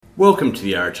Welcome to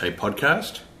the RHA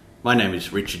podcast. My name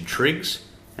is Richard Triggs,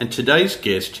 and today's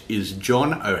guest is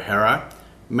John O'Hara,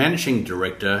 Managing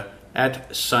Director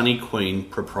at Sunny Queen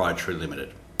Proprietary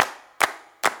Limited.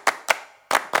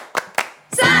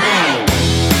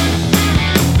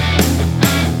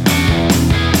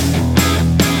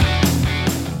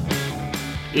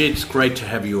 It's great to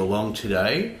have you along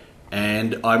today,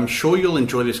 and I'm sure you'll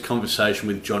enjoy this conversation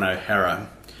with John O'Hara.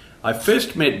 I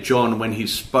first met John when he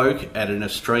spoke at an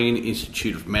Australian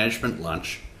Institute of Management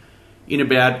lunch in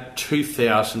about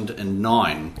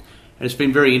 2009. And it's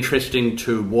been very interesting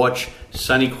to watch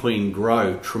Sunny Queen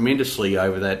grow tremendously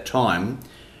over that time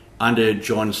under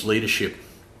John's leadership.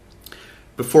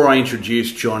 Before I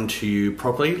introduce John to you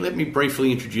properly, let me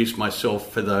briefly introduce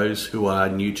myself for those who are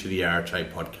new to the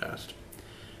RHA podcast.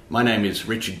 My name is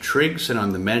Richard Triggs, and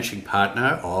I'm the Managing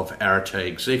Partner of RHA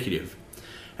Executive.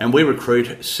 And we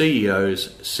recruit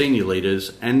CEOs, senior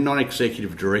leaders and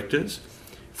non-executive directors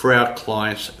for our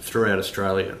clients throughout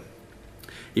Australia.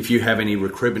 If you have any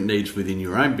recruitment needs within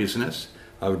your own business,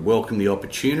 I would welcome the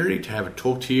opportunity to have a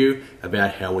talk to you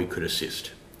about how we could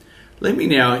assist. Let me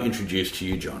now introduce to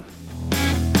you John.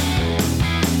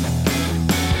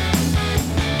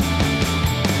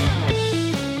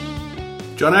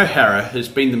 John O'Hara has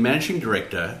been the Managing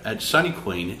Director at Sunny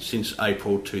Queen since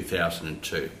April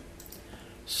 2002.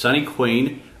 Sunny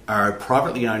Queen are a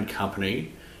privately owned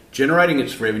company generating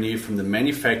its revenue from the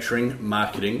manufacturing,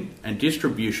 marketing and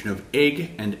distribution of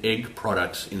egg and egg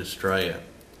products in Australia.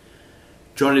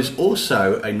 John is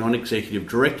also a non-executive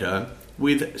director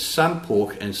with Sun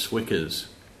Pork and Swickers.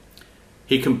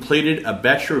 He completed a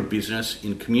Bachelor of Business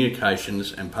in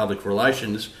Communications and Public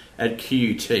Relations at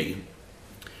QUT.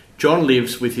 John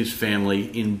lives with his family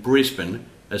in Brisbane,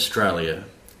 Australia.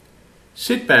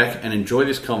 Sit back and enjoy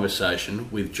this conversation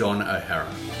with John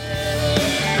O'Hara.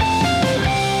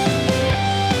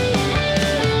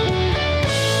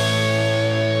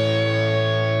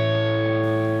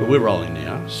 Well, we're rolling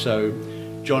now. So,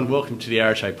 John, welcome to the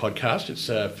RHA podcast. It's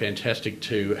fantastic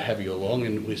to have you along,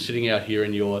 and we're sitting out here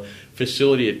in your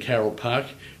facility at Carroll Park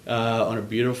on a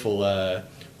beautiful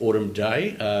autumn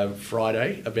day,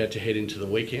 Friday, about to head into the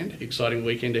weekend. Exciting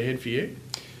weekend ahead for you?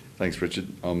 Thanks, Richard.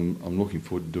 I'm looking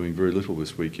forward to doing very little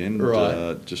this weekend.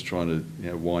 Right. Just trying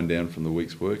to wind down from the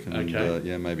week's work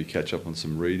and maybe catch up on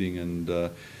some reading and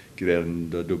get out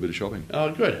and do a bit of shopping.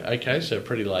 Oh, good. Okay, so a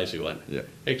pretty lazy one. Yeah.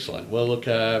 Excellent. Well, look,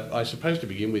 I suppose to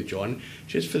begin with, John,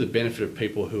 just for the benefit of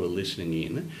people who are listening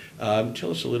in, tell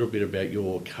us a little bit about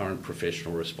your current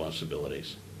professional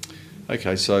responsibilities.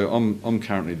 Okay, so I'm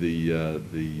currently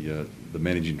the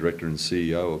Managing Director and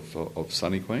CEO of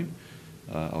Sunny Queen.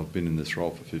 I've been in this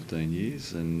role for 15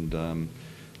 years, and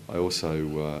I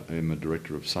also am a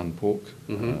director of Sun Pork,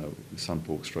 Sun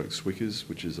Pork / Swickers,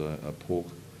 which is a pork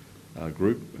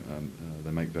group.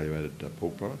 They make value-added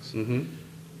pork products. And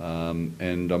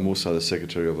I'm also the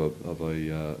secretary of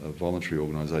a voluntary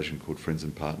organisation called Friends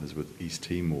and Partners with East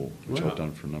Timor, which I've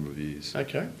done for a number of years.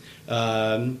 Okay.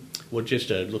 Well, just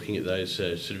looking at those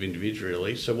sort of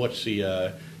individually, so what's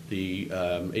the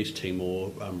East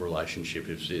Timor relationship?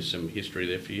 If there's some history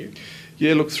there for you?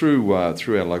 Yeah, look, through our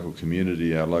local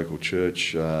community, our local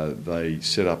church, they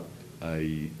set up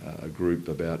a group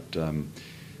about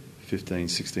 15,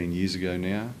 16 years ago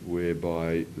now,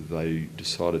 whereby they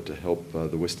decided to help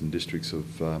the western districts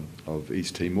of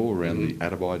East Timor around the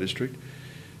Atabai district,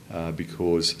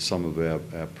 because some of our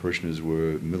parishioners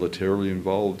were militarily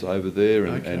involved over there,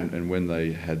 and when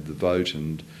they had the vote,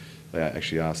 and they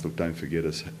actually asked, look, don't forget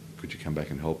us, could you come back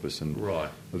and help us? And a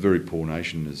very poor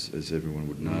nation, as everyone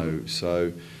would know.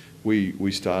 So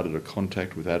we started a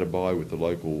contact with Atabai, with the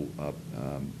local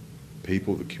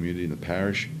people, the community and the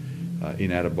parish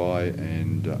in Atabai,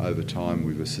 and over time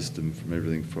we've assisted them from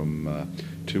everything from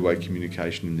two-way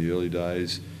communication in the early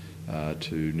days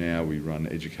to now we run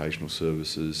educational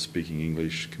services, speaking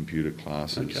English, computer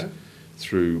classes,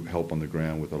 through help on the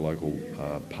ground with the local,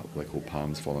 they call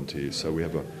Palms volunteers. So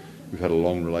we've had a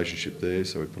long relationship there,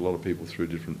 so we put a lot of people through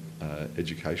different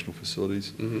educational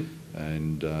facilities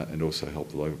and also help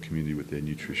the local community with their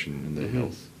nutrition and their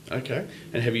health. Okay.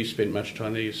 And have you spent much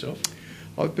time there yourself?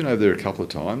 I've been over there a couple of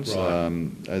times.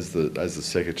 Right. As the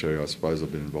secretary, I suppose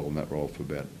I've been involved in that role for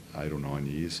about 8 or 9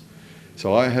 years.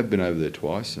 So I have been over there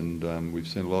twice, and we've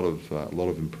seen a lot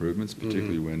of improvements,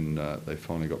 particularly when they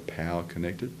finally got power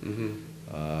connected.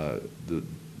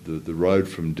 The road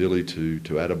from Dili to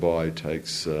Atabai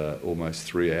takes almost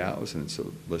 3 hours, and it's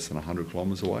less than 100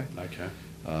 kilometres away. Okay.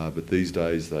 But these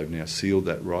days they've now sealed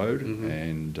that road,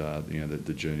 and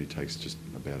the journey takes just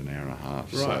about an hour and a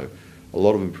half. Right. So a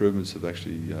lot of improvements have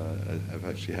actually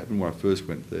happened. When I first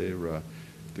went there,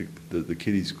 the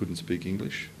kiddies couldn't speak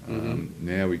English.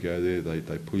 Now we go there,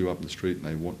 they pull you up in the street and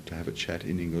they want to have a chat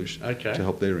in English to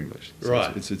help their English. So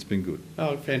right. It's been good.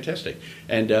 Oh, fantastic.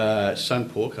 And Sun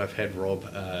Pork, I've had Rob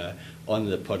on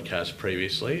the podcast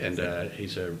previously, and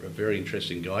he's a very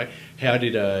interesting guy. How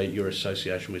did your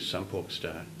association with Sun Pork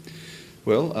start?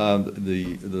 Well,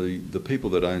 the people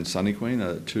that own Sunny Queen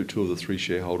are two of the three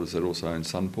shareholders that also own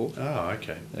Sun Pork. Oh,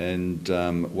 okay. And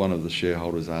one of the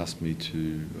shareholders asked me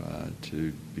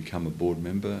to become a board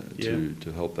member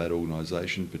to help that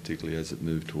organisation, particularly as it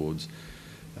moved towards,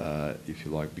 if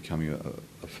you like, becoming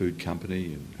a food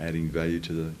company and adding value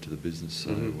to the business.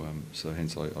 So, so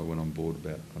hence I went on board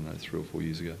about 3 or 4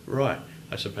 years ago. Right.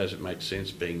 I suppose it makes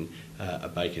sense being a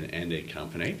bacon and egg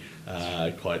company,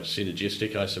 quite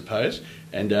synergistic, I suppose.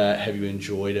 And have you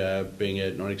enjoyed being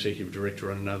a non-executive director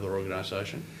on another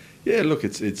organisation? Yeah, look,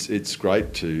 it's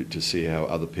great to see how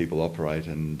other people operate,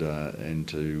 and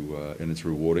it's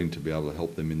rewarding to be able to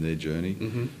help them in their journey.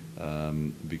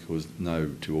 Because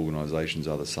no two organisations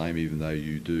are the same, even though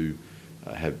you do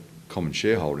have common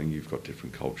shareholding. You've got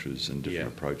different cultures and different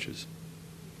approaches.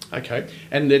 Okay,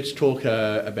 and let's talk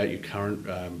about your current,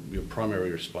 your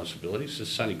primary responsibilities as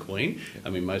Sunny Queen. I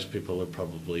mean, most people are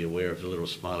probably aware of the little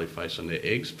smiley face on their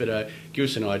eggs, but give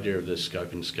us an idea of the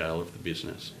scope and scale of the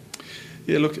business.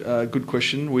 Yeah, look, good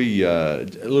question. We a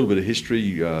little bit of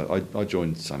history. I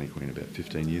joined Sunny Queen about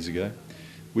 15 years ago.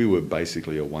 We were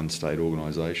basically a one-state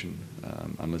organisation,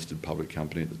 unlisted public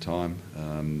company at the time.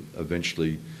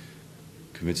 Eventually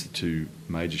convinced the two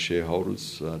major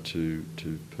shareholders to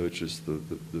purchase the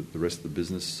rest of the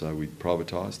business, so we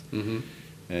privatised,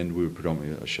 and we were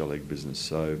predominantly a shell egg business.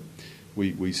 So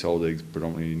we sold eggs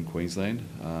predominantly in Queensland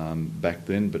back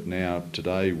then, but now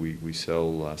today we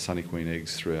sell Sunny Queen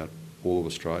eggs throughout all of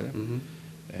Australia,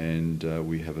 and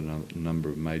we have a number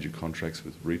of major contracts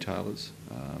with retailers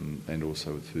and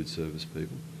also with food service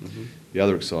people. The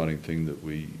other exciting thing that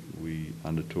we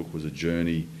undertook was a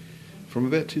journey from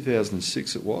about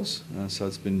 2006 it was, so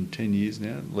it's been 10 years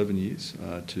now, 11 years,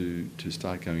 to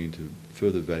start going into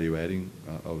further value adding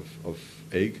of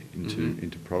egg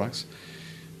into products.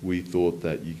 We thought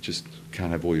that you just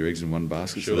can't have all your eggs in one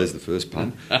basket, so there's the first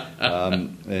pun.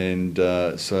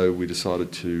 So we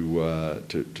decided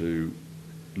to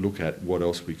look at what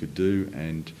else we could do,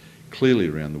 and clearly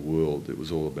around the world it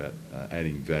was all about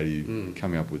adding value,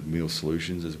 coming up with meal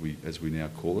solutions as we now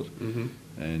call it.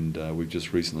 And we've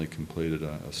just recently completed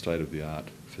a state-of-the-art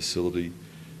facility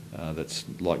that's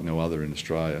like no other in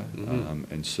Australia,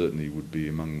 and certainly would be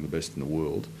among the best in the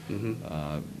world,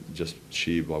 just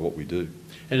sheer by what we do.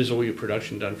 And is all your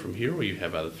production done from here, or you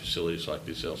have other facilities like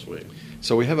this elsewhere?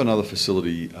 So we have another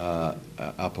facility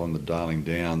up on the Darling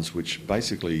Downs, which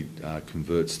basically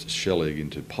converts shell egg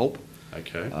into pulp.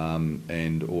 Okay.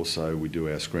 And also we do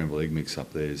our scrambled egg mix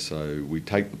up there. So we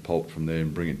take the pulp from there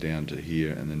and bring it down to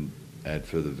here, and then add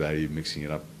further value, mixing it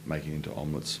up, making it into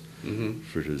omelettes,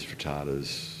 fritters,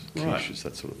 frittatas, quiches,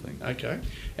 that sort of thing. Okay.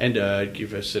 And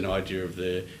give us an idea of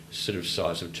the sort of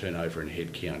size of turnover and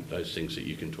headcount, those things that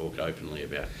you can talk openly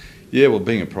about. Yeah, well,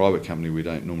 being a private company, we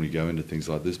don't normally go into things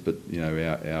like this, but you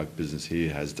know, our business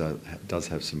here does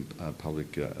have some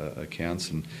public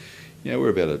accounts, and you know, we're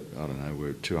about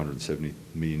we're a $270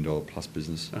 million plus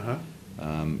business.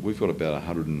 We've got about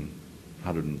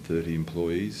 130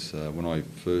 employees. When I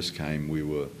first came, we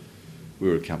were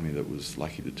a company that was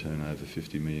lucky to turn over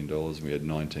 $50 million, and we had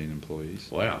 19 employees.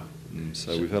 Wow.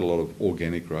 So we've had a lot of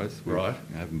organic growth. We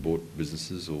haven't bought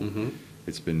businesses, or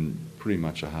it's been pretty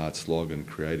much a hard slog, and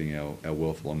creating our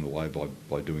wealth along the way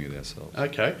by doing it ourselves.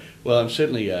 Okay. Well, I'm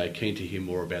certainly keen to hear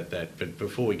more about that. But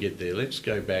before we get there, let's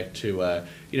go back to where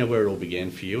it all began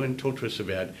for you, and talk to us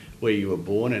about where you were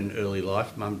born and early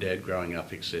life, mum, dad, growing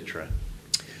up, etc.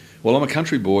 Well, I'm a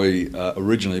country boy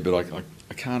originally, but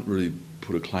I can't really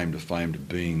put a claim to fame to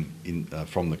being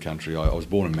from the country. I was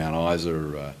born in Mount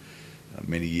Isa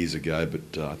many years ago,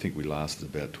 but I think we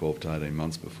lasted about 12 to 18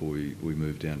 months before we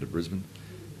moved down to Brisbane.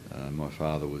 My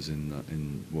father was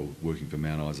working for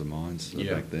Mount Isa Mines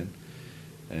back then,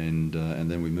 and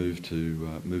then we moved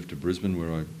to Brisbane,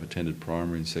 where I attended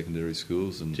primary and secondary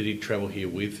schools. And did he travel here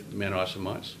with Mount Isa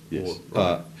Mines? Yes.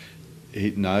 My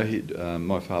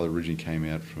father originally came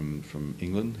out from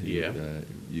England,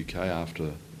 UK,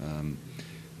 after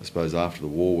I suppose after the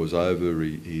war was over.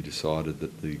 He decided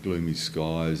that the gloomy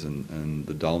skies and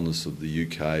the dullness of the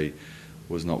UK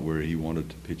was not where he wanted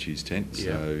to pitch his tent.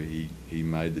 So he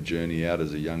made the journey out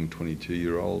as a young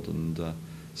 22-year-old and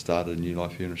started a new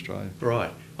life here in Australia.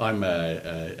 Right. I'm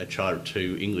a child of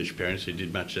two English parents who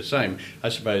did much the same. I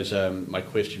suppose my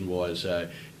question was,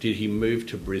 did he move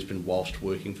to Brisbane whilst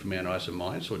working for Mount Isa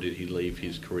Mines, or did he leave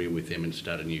his career with them and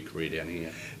start a new career down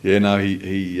here? Yeah, no,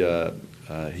 he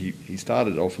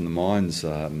started off in the mines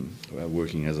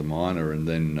working as a miner, and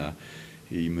then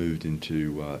he moved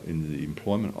into in the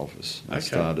employment office. Okay.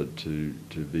 Started to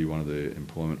be one of the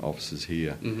employment officers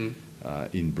here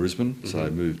in Brisbane. Mm-hmm. So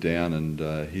he moved down, and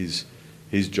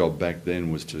his job back then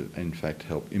was to, in fact,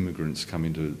 help immigrants come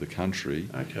into the country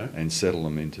and settle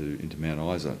them into Mount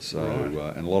Isa. So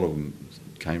Right. and a lot of them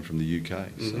came from the UK.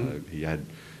 So he had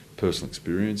personal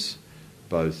experience,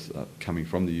 both coming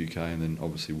from the UK and then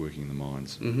obviously working in the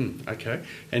mines. Mm-hmm. Okay.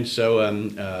 And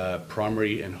so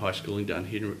primary and high schooling done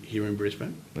here in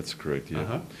Brisbane? That's correct, yeah.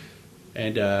 Uh-huh.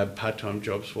 And part-time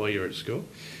jobs while you're at school?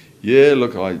 Yeah,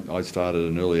 look, I started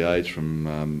at an early age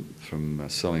from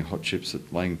selling hot chips at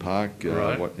Lang Park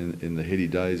Right. in the heady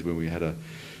days when we had a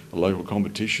local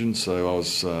competition. So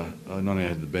I not only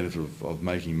had the benefit of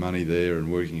making money there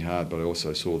and working hard, but I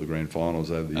also saw the grand finals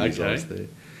over the years I was there.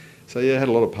 So yeah, I had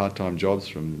a lot of part-time jobs,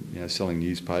 from selling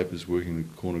newspapers, working in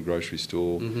the corner grocery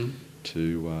store,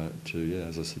 to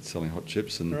as I said, selling hot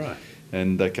chips, and Right.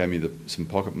 and that gave me some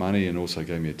pocket money, and also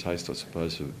gave me a taste, I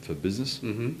suppose, for business.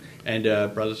 Mm-hmm.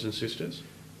 And brothers and sisters?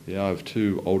 Yeah, I have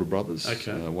two older brothers,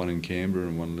 Okay. one in Canberra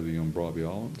and one living on Bribie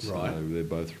Island. So Right. they're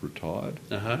both retired,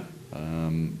 Uh-huh.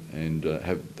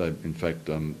 in fact,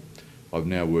 I've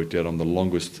now worked out I'm the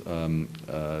longest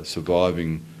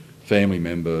surviving family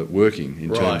member working in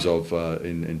Right. terms of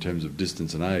in terms of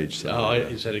distance and age. So,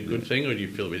 Is that a good thing, or do you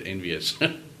feel a bit envious?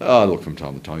 look, from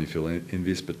time to time you feel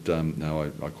envious, but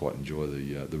no, I quite enjoy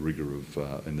the rigour of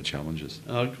and the challenges.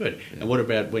 Oh, good. Yeah. And what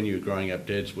about when you were growing up?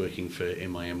 Dad's working for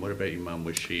MIM. What about your mum?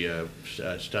 Was she a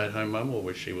stay-at-home mum, or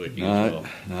was she working as well?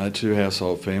 No,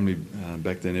 two-household family.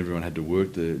 Back then, everyone had to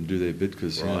work to do their bit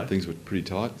because Right. things were pretty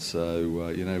tight.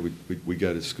 So we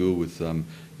go to school with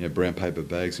brown paper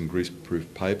bags and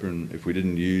grease-proof paper, and if we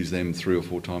didn't use them 3 or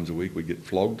 4 times a week, we'd get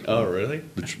flogged. Oh, really?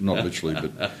 Not literally,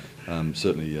 but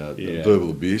certainly Yeah.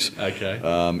 verbal abuse. Okay.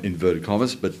 Inverted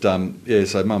commas. But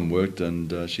so Mum worked,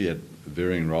 and she had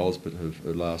varying roles, but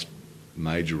her last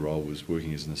major role was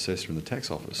working as an assessor in the tax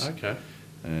office. Okay.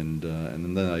 And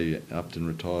then they upped and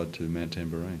retired to Mount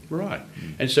Tambourine. Right.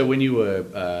 And so when you were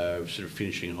sort of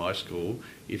finishing high school,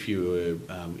 if you were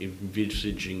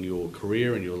envisaging your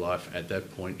career and your life at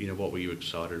that point, what were you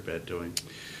excited about doing?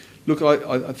 Look,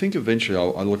 I think eventually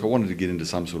I wanted to get into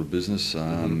some sort of business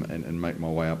and make my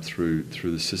way up through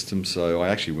the system. So I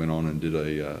actually went on and did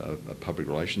a public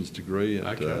relations degree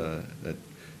at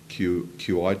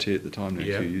QIT at the time, now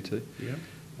QUT.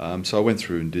 Yeah. So I went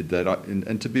through and did that.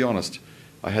 And to be honest,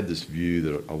 I had this view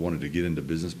that I wanted to get into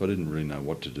business, but I didn't really know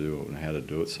what to do or how to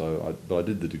do it. So I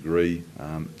did the degree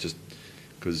just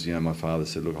because my father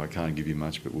said, "Look, I can't give you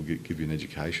much, but we'll give you an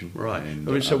education." Right.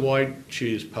 And, So why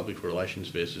choose public relations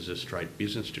versus a straight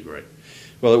business degree?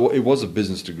 Well, it was a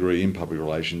business degree in public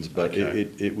relations, but Okay.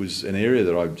 it was an area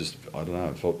that I don't know,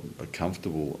 I felt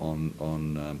comfortable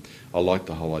on. I liked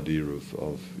the whole idea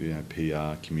of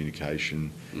PR,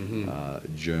 communication,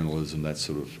 journalism, that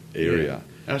sort of area. Yeah.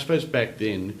 And I suppose back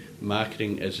then,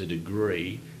 marketing as a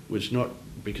degree was not,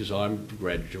 because I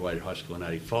graduated high school in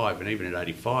 85, and even at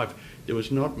 85, there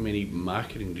was not many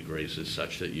marketing degrees as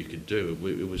such that you could do.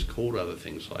 It was called other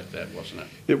things like that, wasn't it?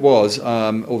 It was,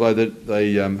 although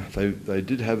they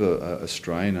did have a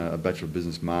strain, a Bachelor of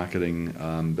Business Marketing,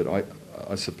 but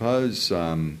I suppose,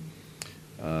 and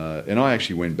I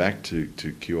actually went back to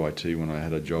QIT when I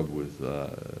had a job with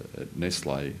at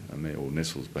Nestle, or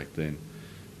Nestle's back then,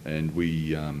 and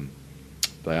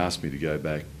they asked me to go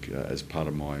back as part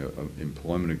of my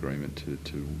employment agreement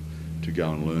to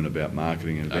go and learn about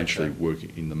marketing and eventually work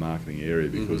in the marketing area,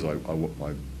 because I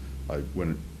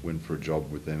went for a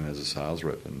job with them as a sales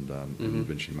rep and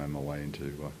eventually made my way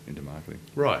into marketing.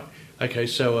 Right. Okay,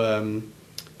 so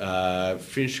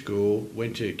finished school,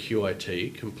 went to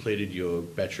QIT, completed your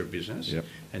Bachelor of Business, Yep.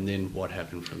 and then what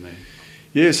happened from there?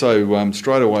 Yeah, so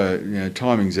straight away,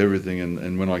 timing's everything,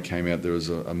 and when I came out, there was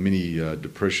a mini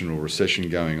depression or recession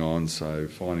going on, so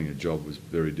finding a job was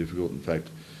very difficult. In fact,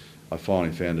 I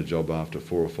finally found a job after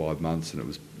 4 or 5 months, and it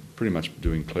was pretty much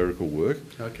doing clerical work,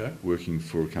 working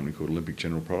for a company called Olympic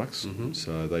General Products.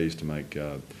 So they used to make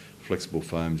flexible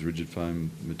foams, rigid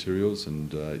foam materials, and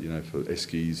for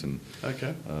eskeys and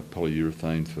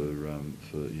polyurethane for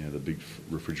the big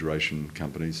refrigeration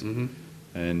companies.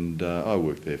 And I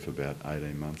worked there for about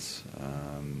 18 months,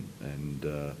 and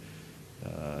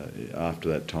after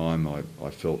that time I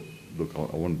felt, look,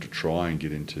 I wanted to try and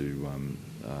get into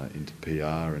into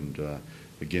PR, and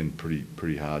again,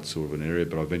 pretty hard sort of an area.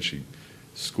 But I eventually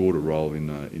scored a role in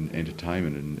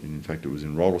entertainment, and in fact, it was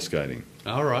in roller skating.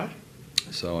 All right.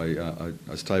 So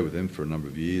I stayed with them for a number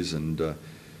of years, and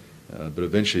but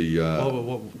eventually.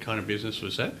 What kind of business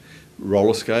was that?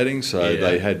 Roller skating. So Yeah.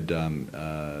 they had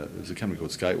there was a company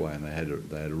called Skateway, and they had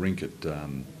a rink at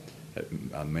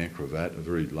Mount Gravatt, a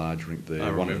very large rink there. I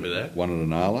remember that. One at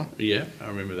Anala. Yeah, I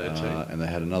remember that too. And they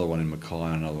had another one in Mackay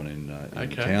and another one in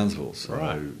Okay. Townsville. So,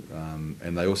 Right.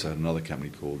 and they also had another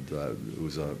company called it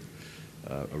was a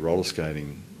roller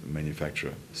skating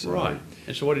manufacturer. So, Right.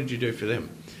 And so what did you do for them?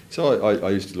 So I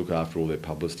used to look after all their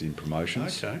publicity and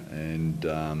promotions. Okay.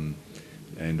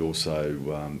 And also,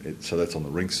 so that's on the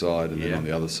rink side, and then Yeah. on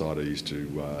the other side, I used to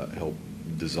help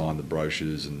design the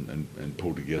brochures and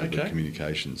pull together the Okay.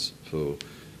 communications for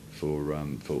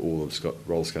all of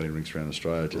roller skating rinks around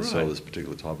Australia to sell Right. this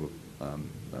particular type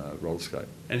of roller skate.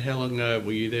 And how long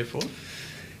were you there for?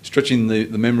 Stretching the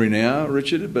memory now,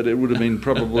 Richard, but it would have been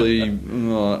probably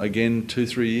again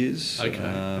 2-3 years. Okay,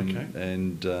 okay.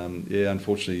 And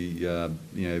unfortunately,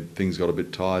 things got a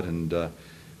bit tight, and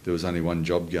there was only one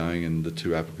job going, and the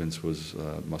two applicants was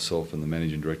myself and the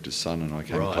managing director's son, and I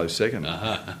came Right. close second.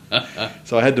 Uh-huh.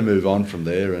 So I had to move on from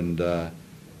there, and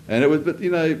it was. But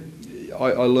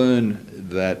I learned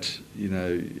that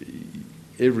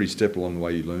every step along the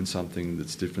way you learn something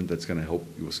that's different, that's going to help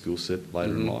your skill set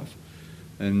later in Mhm. life.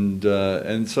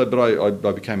 And so, but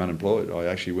I became unemployed. I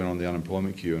actually went on the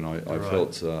unemployment queue, and I Right.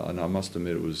 felt, and I must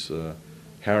admit, it was a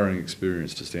harrowing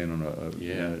experience to stand on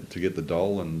to get the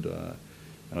dole, and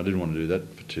I didn't want to do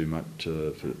that for too much,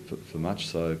 for much.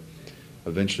 So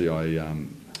eventually,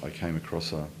 I came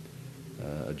across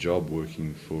a job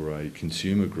working for a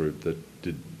consumer group that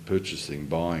did purchasing,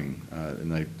 buying,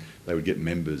 and they would get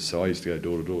members. So I used to go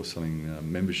door to door selling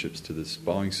memberships to this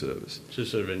buying service. So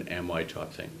sort of an Amway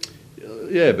type thing.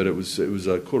 Yeah, but it was a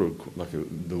sort of like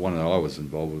the one that I was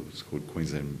involved with was called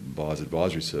Queensland Buyers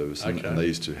Advisory Service, and, Okay. and they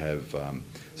used to have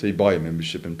so you buy a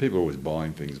membership, and people are always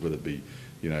buying things, whether it be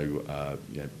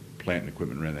plant and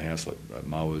equipment around the house like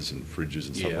mowers and fridges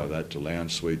and stuff Yeah. like that, to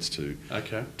lounge suites,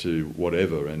 Okay. to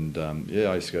whatever. And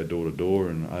I used to go door to door,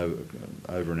 and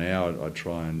over an hour I'd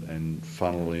try and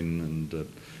funnel in and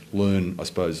learn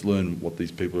what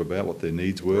these people are about, what their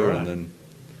needs were, Right.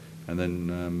 and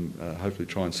then hopefully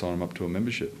try and sign them up to a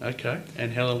membership. Okay.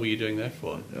 And how long were you doing that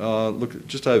for? Look,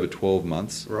 just over 12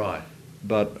 months, Right.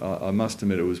 but I must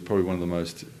admit it was probably one of the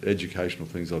most educational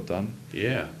things I've done.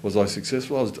 Yeah. Was I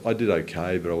successful? I did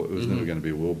okay, but I was never going to be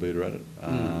a world beater at it.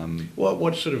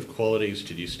 What sort of qualities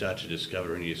did you start to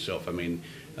discover in yourself? I mean,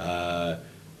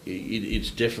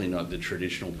 it's definitely not the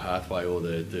traditional pathway or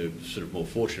the sort of more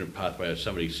fortunate pathway of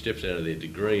somebody steps out of their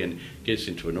degree and gets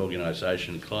into an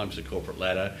organisation, climbs the corporate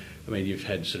ladder. I mean, you've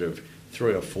had sort of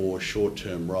 3 or 4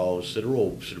 short-term roles that are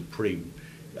all sort of pretty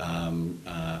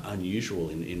unusual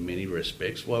in many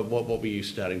respects. What were you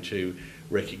starting to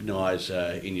recognise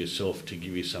in yourself to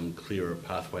give you some clearer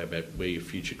pathway about where your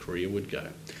future career would go?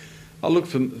 Oh, look,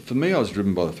 for me, I was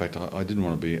driven by the fact I didn't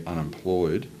want to be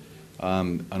unemployed,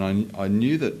 and I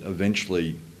knew that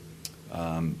eventually,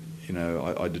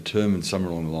 I determined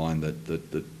somewhere along the line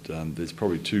that there's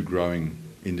probably 2 growing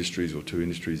industries or 2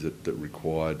 industries that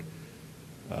required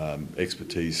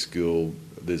expertise, skill.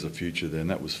 There's a future there, and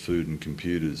that was food and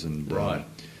computers. And Right.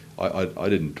 I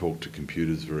didn't talk to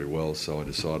computers very well, so I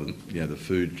decided the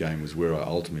food game was where I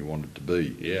ultimately wanted to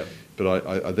be. Yeah. But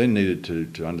I then needed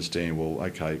to understand, well,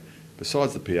 okay,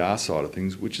 besides the PR side of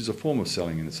things, which is a form of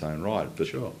selling in its own right, but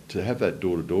Sure. to have that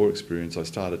door-to-door experience, I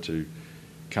started to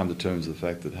come to terms with the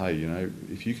fact that, hey,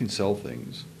 if you can sell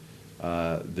things,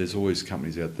 there's always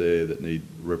companies out there that need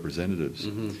representatives.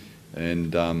 Mm-hmm.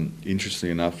 And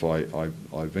interestingly enough, I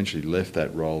eventually left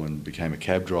that role and became a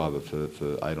cab driver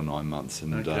for 8 or 9 months,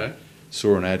 and Okay.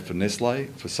 saw an ad for Nestle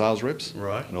for sales reps.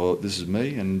 Right. And I thought, this is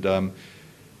me. And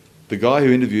the guy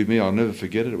who interviewed me, I'll never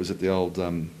forget it. It was at the old,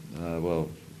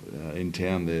 in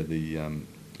town there, the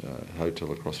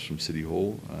hotel across from City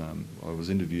Hall. I was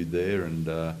interviewed there, and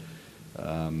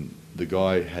the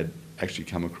guy had actually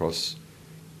come across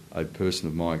a person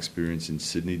of my experience in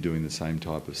Sydney doing the same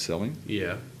type of selling.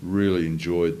 Yeah. Really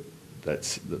enjoyed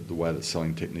the way that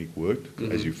selling technique worked,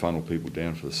 Mhm. as you funnel people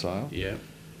down for the sale. Yeah.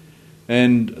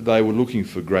 And they were looking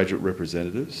for graduate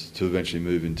representatives to eventually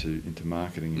move into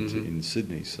marketing in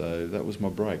Sydney. So that was my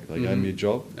break. They gave me a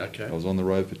job. Okay. I was on the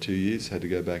road for 2 years, had to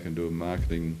go back and do a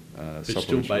marketing But still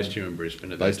supplement. based here in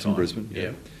Brisbane at that time. Based in Brisbane,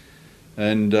 yeah.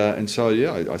 Yeah. And so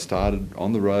I started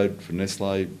on the road for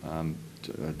Nestle.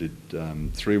 I did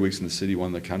 3 weeks in the city, 1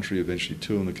 in the country, eventually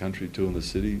 2 in the country, 2 in the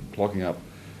city, clocking up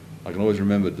I can always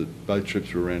remember that both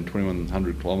trips were around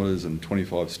 2,100 kilometres and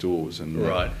 25 stores, and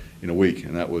in a week,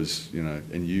 and that was,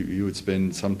 and you would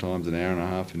spend sometimes an hour and a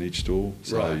half in each store,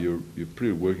 so you're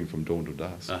pretty working from dawn to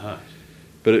dusk.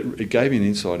 But it gave me an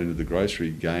insight into the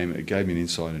grocery game. It gave me an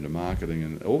insight into marketing,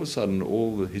 and all of a sudden,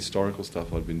 all the historical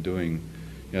stuff I'd been doing,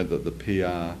 the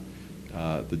PR,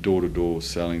 the door-to-door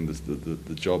selling,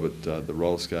 the job at the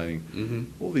roller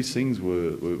skating, all these things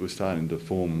were starting to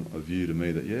form a view to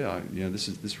me that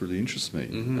this really interests me.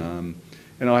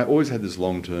 And I always had this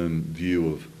long-term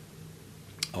view of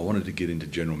I wanted to get into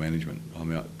general management. I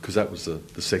mean, because that was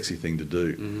the sexy thing to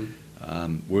do.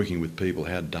 Working with people,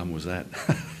 how dumb was that?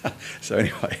 So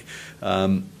anyway,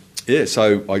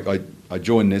 so I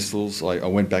joined Nestle's. I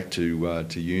went back to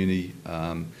uni.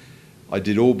 I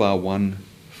did all bar one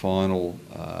final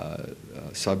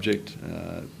subject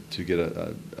to get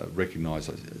a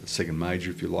recognised second major,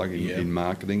 if you like, in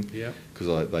marketing.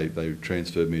 Because they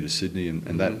transferred me to Sydney,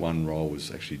 and that one role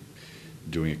was actually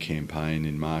doing a campaign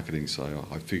in marketing. So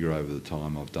I figure over the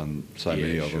time I've done so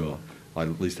many of them, I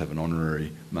at least have an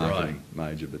honorary marketing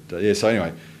major. But so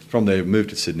anyway, from there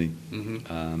moved to Sydney,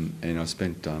 and I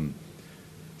spent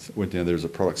went down there as a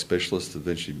product specialist.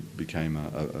 Eventually became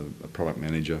a product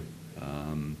manager.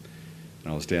 And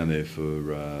I was down there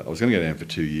for, I was going to go down for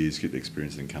 2 years, get the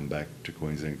experience, and then come back to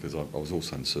Queensland because I was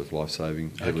also in surf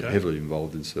lifesaving, heavily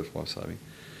involved in surf lifesaving.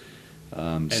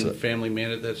 And family man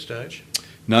at that stage?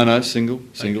 No, single.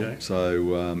 Okay.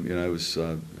 So,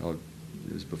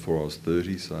 it was before I was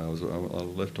 30, so I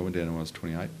left, I went down when I was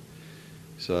 28.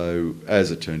 So, as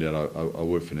it turned out, I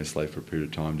worked for Nestle for a period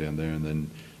of time down there, and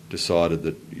then decided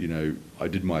that, I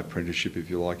did my apprenticeship, if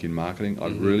you like, in marketing. I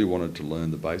really wanted to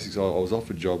learn the basics. I was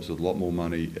offered jobs with a lot more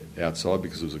money outside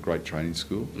because it was a great training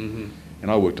school.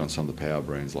 And I worked on some of the power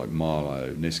brands like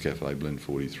Milo, Nescafe Blend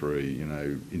 43,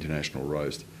 International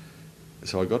Roast.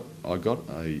 So I got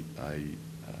a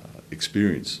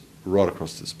experience right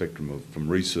across the spectrum from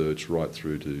research right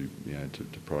through to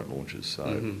to product launches.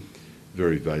 So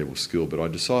very valuable skill. But I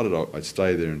decided I'd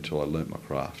stay there until I learnt my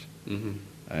craft.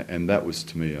 And that was,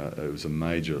 to me, it was a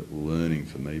major learning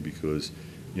for me because,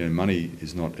 money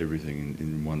is not everything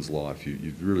in one's life.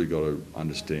 You've really got to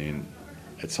understand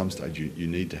at some stage you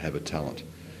need to have a talent,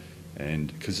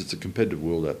 and because it's a competitive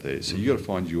world out there. So you've got to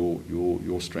find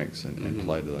your strengths and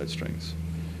play to those strengths.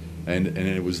 And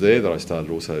it was there that I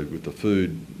started also with the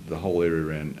food. The whole area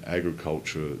around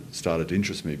agriculture started to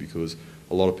interest me because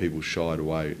a lot of people shied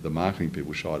away, the marketing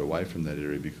people shied away from that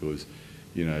area because,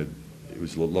 it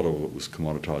was a lot of it was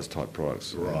commoditised type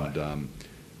products. Right. And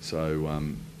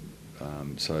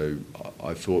so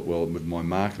I thought, well, with my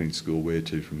marketing school, where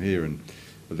to from here? And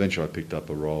eventually I picked up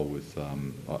a role with,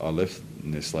 I left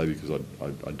Nestle because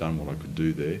I'd done what I could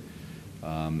do there,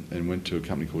 and went to a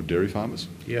company called Dairy Farmers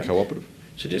Cooperative.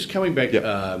 So just coming back,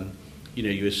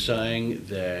 you were saying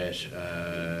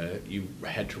that you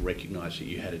had to recognise that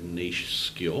you had a niche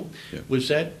skill. Was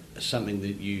that something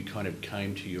that you kind of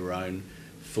came to your own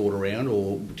thought around,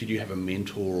 or did you have a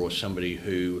mentor or somebody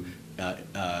who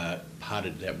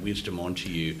parted that wisdom onto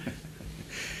you?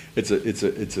 It's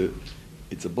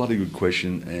a bloody good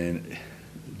question, and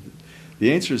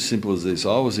the answer is simple as this.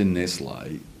 I was in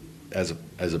Nestle as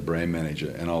a brand manager,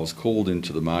 and I was called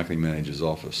into the marketing manager's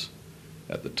office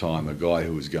at the time, a guy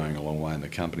who was going a long way in the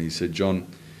company. He said, John,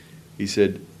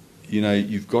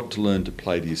 you've got to learn to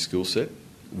play to your skill set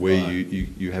where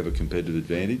you have a competitive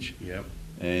advantage.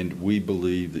 And we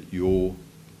believe that your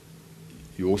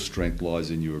strength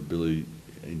lies in your ability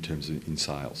in terms of in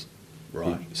sales.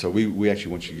 So we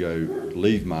actually want you to go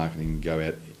leave marketing, go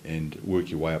out and work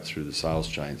your way up through the sales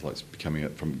chains, like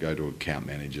go to account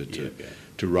manager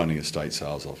to running a state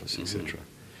sales office, etc.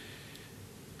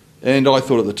 And I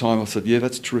thought at the time, I said,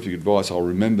 that's terrific advice. I'll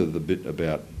remember the bit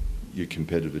about your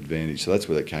competitive advantage. So that's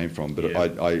where that came from. But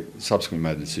I subsequently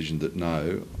made a decision that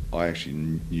no, I actually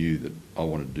knew that I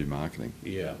wanted to do marketing.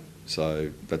 So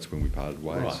that's when we parted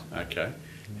ways. Right, okay.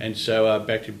 And so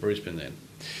back to Brisbane then?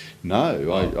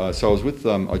 No, so I was with,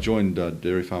 I joined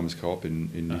Dairy Farmers Co-op in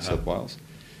New South Wales.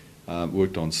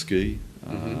 Worked on ski,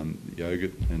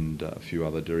 yogurt and a few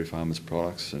other Dairy Farmers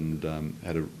products, and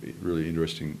had a really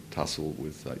interesting tussle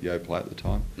with Yoplait at the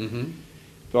time.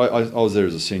 But I was there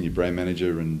as a senior brand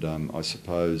manager, and I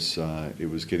suppose it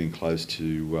was getting close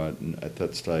to, at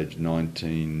that stage, it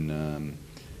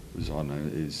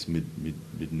was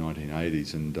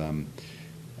mid-1980s, and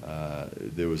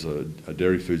there was a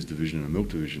dairy foods division and a milk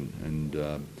division, and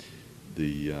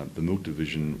the milk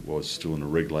division was still in a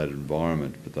regulated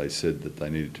environment, but they said that they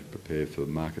needed to prepare for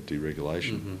market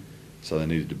deregulation, so they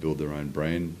needed to build their own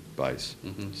brand base.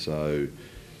 So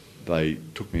they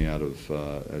took me out of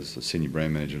as the senior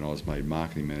brand manager, and I was made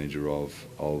marketing manager of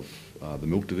the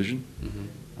milk division.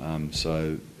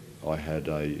 So I had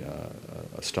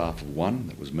a staff of one,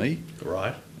 that was me.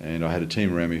 Right. And I had a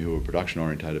team around me who were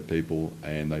production-orientated people,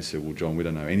 and they said, well, John, we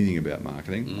don't know anything about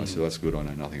marketing. I said, well, that's good, I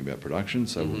know nothing about production,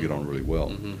 so we'll get on really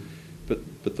well.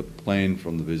 But the plan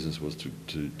from the business was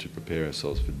to prepare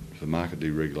ourselves for market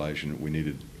deregulation.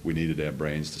 We needed our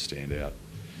brands to stand out.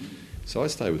 So I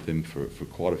stayed with them for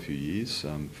quite a few years,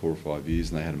 4 or 5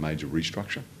 years, and they had a major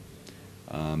restructure.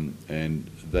 And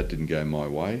that didn't go my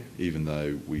way, even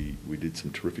though we did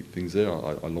some terrific things there.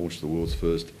 I launched the world's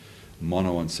first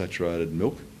monounsaturated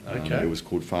milk. Okay. It was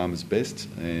called Farmer's Best,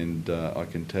 and I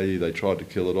can tell you they tried to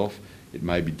kill it off. It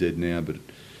may be dead now, but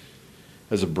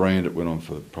as a brand it went on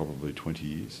for probably 20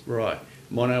 years. Right.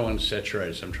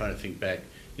 Monounsaturated, I'm trying to think back.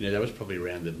 That was probably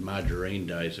around the margarine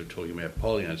days of talking about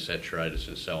polyunsaturated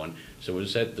and so on. So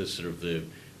was that the sort of the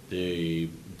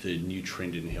new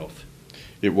trend in health?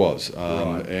 It was,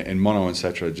 Right. and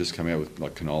monounsaturated just came out with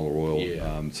like canola oil.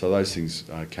 Yeah. So those things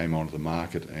came onto the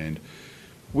market, and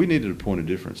we needed a point of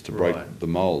difference to break Right. the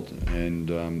mould.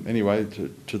 And anyway,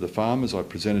 to the farmers, I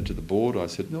presented to the board. I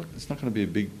said, look, it's not going to be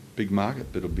a big market,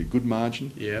 but it'll be good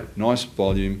margin, Yeah. nice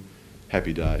volume,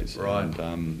 happy days. Right.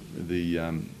 And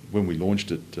when we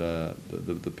launched it,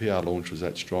 the PR launch was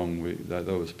that strong. There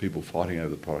was people fighting over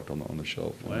the product on the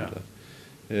shelf. Wow. And,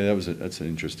 yeah, that's an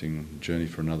interesting journey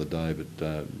for another day,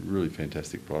 but really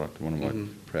fantastic product, one of my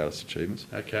proudest achievements.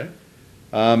 Okay.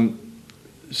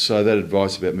 So that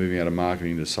advice about moving out of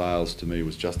marketing to sales to me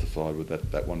was justified with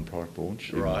that one product launch.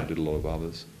 Even though I Right. did a lot of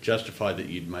others. Justified that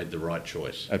you'd made the right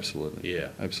choice. Absolutely. Yeah.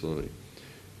 Absolutely.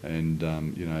 And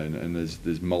and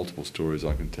there's multiple stories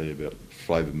I can tell you about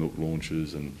flavoured milk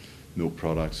launches and milk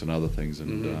products and other things.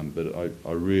 And but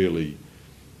I really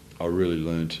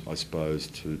learnt, I suppose,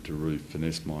 to really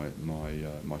finesse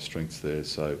my strengths there.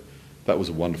 So that was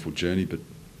a wonderful journey. But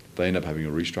they ended up having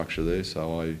a restructure there.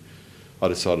 So I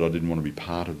decided I didn't want to be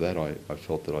part of that. I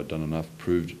felt that I'd done enough,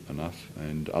 proved enough,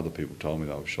 and other people told me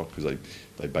they were shocked because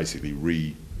they basically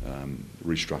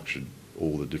restructured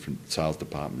all the different sales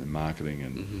department and marketing,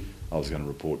 and I was going to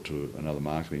report to another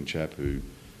marketing chap who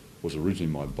was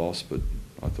originally my boss, but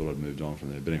I thought I'd moved on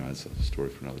from there. But anyway, that's a story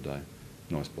for another day.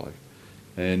 Nice bloke.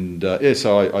 And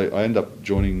so I ended up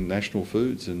joining National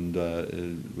Foods, and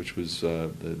which was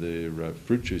their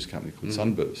fruit juice company called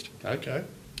Sunburst. Okay.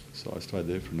 So I stayed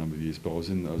there for a number of years, but I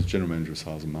was general manager of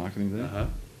sales and marketing there. Uh-huh.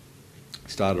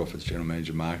 Started off as general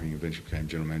manager of marketing, eventually became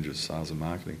general manager of sales and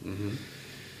marketing. Mm-hmm.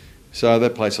 So at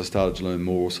that place I started to learn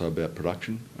more also about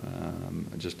production,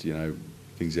 just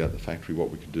things out the factory, what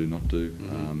we could do, not do.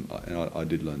 And I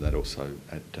did learn that also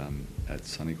at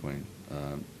Sunny Queen,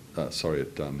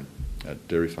 at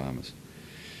Dairy Farmers.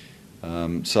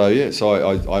 So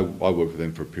I worked with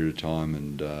them for a period of time,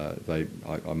 and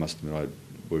I must admit I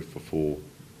worked for four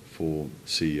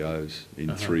CEOs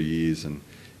in 3 years, and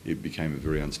it became a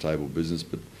very unstable business.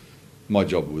 But my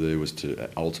job there was to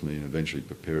ultimately and eventually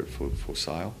prepare it for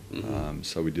sale.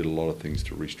 So we did a lot of things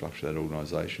to restructure that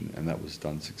organisation, and that was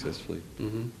done successfully.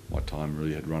 My time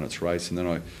really had run its race, and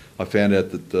then I found out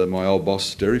that my old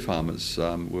boss, Dairy Farmers,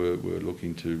 were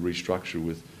looking to restructure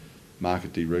with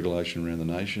market deregulation around the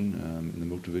nation in the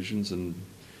milk divisions, and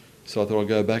so I thought I'd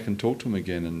go back and talk to them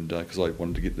again, and because I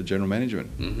wanted to get the general management.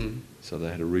 So they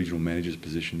had a regional manager's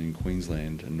position in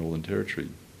Queensland and Northern Territory,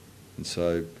 and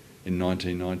so in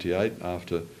 1998,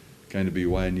 after going to be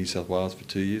away in New South Wales for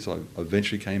 2 years, I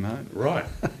eventually came home. Right.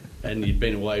 And you'd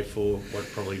been away for,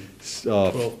 probably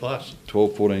 12 plus?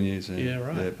 12, 14 years. Yeah,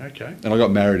 right. Yeah. Okay. And I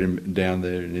got married down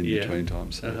there in Yeah. between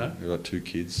times. So I got 2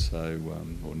 kids, so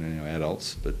or now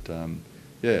adults. But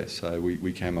so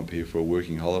we came up here for a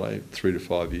working holiday, 3 to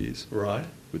 5 years. Right.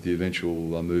 With the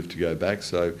eventual move to go back.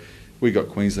 So we got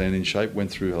Queensland in shape,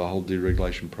 went through the whole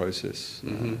deregulation process,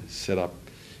 set up,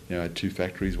 had 2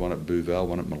 factories, one at Booval,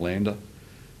 one at Malanda.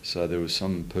 So there was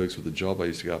some perks with the job. I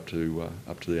used to go up to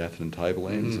the Atherton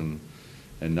Tablelands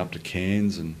and up to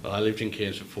Cairns. And I lived in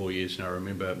Cairns for 4 years, and I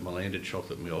remember Malanda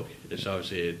chocolate milk. So I was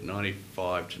there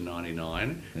 95 to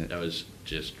 99. Yeah. That was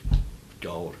just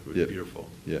gold. It was beautiful.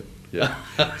 Yeah.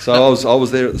 So I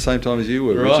was there at the same time as you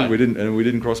were. Right. Richard. We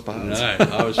didn't cross paths.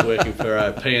 No, I was working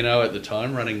for P&O at the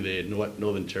time, running their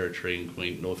Northern Territory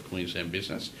and North Queensland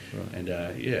business. Right. And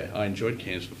I enjoyed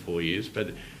Cairns for 4 years, but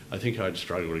I think I'd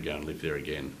struggle to go and live there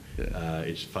again. Yeah.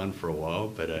 It's fun for a while,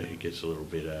 but it gets a little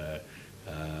bit.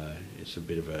 It's a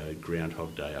bit of a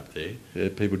Groundhog Day up there. Yeah,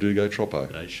 people do go troppo.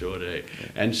 They sure do. Yeah.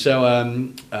 And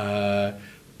so,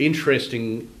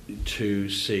 interesting to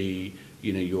see,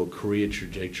 your career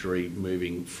trajectory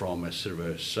moving from a sort of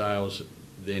a sales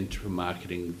then to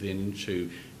marketing, then to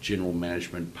general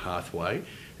management pathway,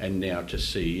 and now to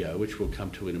CEO, which we'll come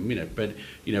to in a minute. But,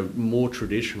 more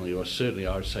traditionally, or certainly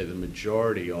I would say the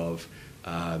majority of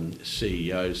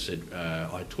CEOs that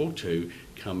I talk to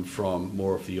come from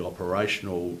more of the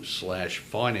operational /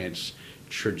 finance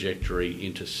trajectory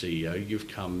into CEO. You've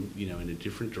come, in a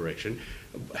different direction.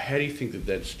 How do you think that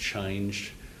that's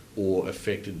changed or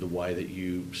affected the way that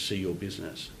you see your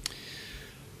business?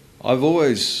 I've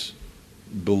always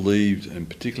believed, and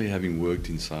particularly having worked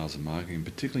in sales and marketing,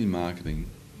 particularly marketing,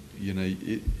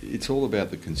 it's all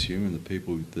about the consumer and the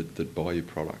people that buy your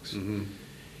products. Mm-hmm.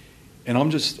 And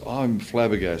I'm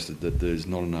flabbergasted that there's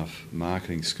not enough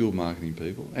skilled marketing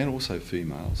people, and also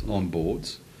females, on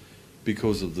boards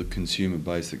because of the consumer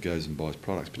base that goes and buys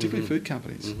products, particularly food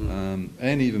companies,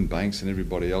 and even banks and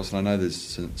everybody else. And I know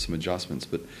there's some adjustments,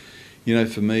 but,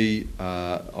 for me,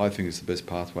 I think it's the best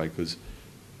pathway because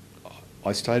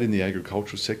I stayed in the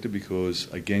agricultural sector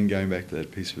because, again, going back to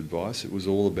that piece of advice, it was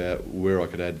all about where I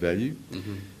could add value.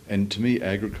 Mm-hmm. And to me,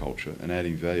 agriculture and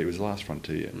adding value was the last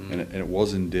frontier. Mm-hmm. And it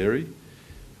was in dairy,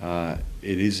 it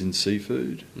is in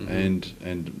seafood,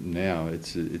 and now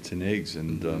it's in eggs.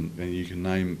 And and you can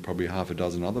name probably half a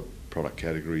dozen other product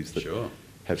categories that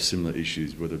have similar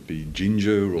issues, whether it be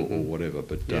ginger or whatever.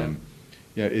 But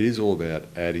it is all about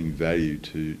adding value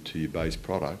to your base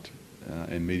product.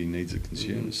 And meeting needs of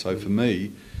consumers. So for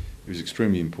me, it was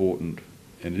extremely important,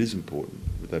 and it is important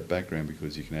with that background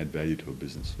because you can add value to a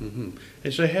business. Mm-hmm.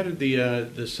 And so how did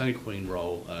the Sunny Queen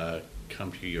role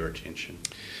come to your attention?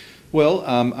 Well,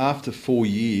 after 4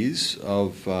 years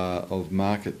of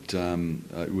market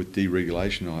with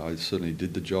deregulation, I certainly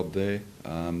did the job there.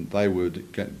 They were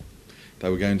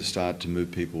going to start to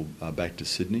move people back to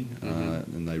Sydney,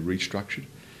 and they restructured.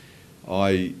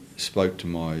 I spoke to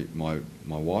my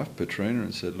wife, Petrina,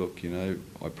 and said, look,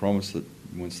 I promised that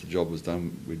once the job was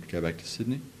done, we'd go back to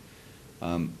Sydney.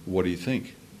 What do you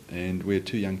think? And we had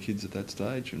 2 young kids at that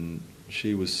stage, and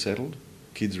she was settled.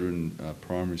 Kids were in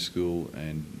primary school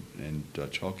and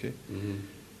childcare. Mm-hmm.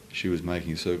 She was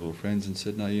making a circle of friends and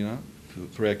said, no,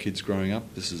 for our kids growing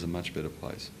up, this is a much better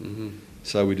place. Mm-hmm.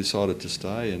 So we decided to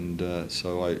stay, and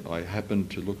so I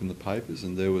happened to look in the papers,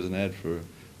 and there was an ad for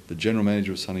the general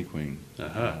manager of Sunny Queen.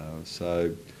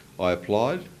 So I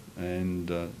applied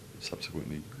and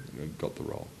subsequently got the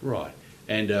role. Right.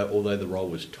 And although the role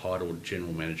was titled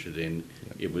general manager then,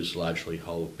 it was largely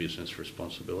whole of business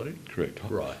responsibility? Correct.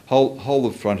 Right. Whole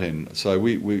of front end. So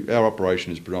our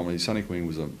operation is predominantly, Sunny Queen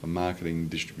was a marketing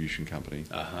distribution company,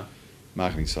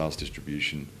 marketing, sales,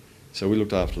 distribution. So we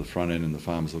looked after the front end and the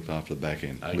farmers looked after the back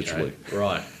end, literally.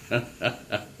 Right.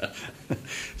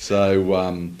 So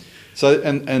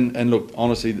look,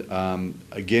 honestly,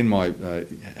 again, my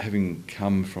having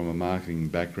come from a marketing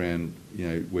background,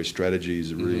 where strategy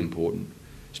is really important,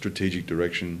 strategic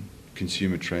direction,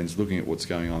 consumer trends, looking at what's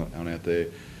going on out there,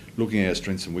 looking at our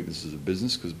strengths and weaknesses of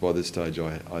business, because by this stage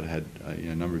I'd had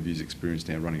a number of years' experience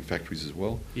now running factories as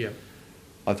well. Yeah.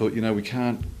 I thought, we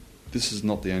can't. This is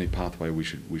not the only pathway we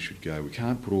should go. We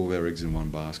can't put all of our eggs in one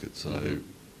basket. So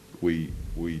we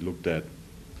looked at.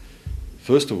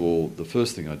 First of all, the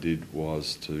first thing I did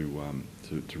was to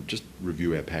just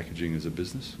review our packaging as a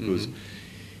business, because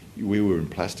we were in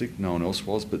plastic, no one else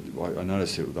was, but I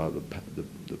noticed that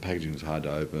the packaging was hard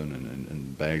to open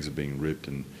and bags are being ripped,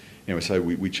 and anyway, so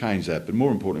we changed that. But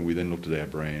more importantly, we then looked at our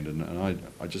brand, and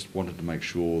I just wanted to make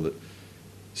sure that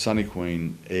Sunny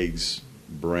Queen eggs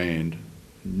brand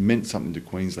meant something to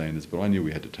Queenslanders, but I knew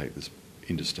we had to take this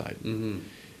interstate.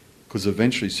 Because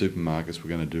eventually supermarkets were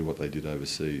going to do what they did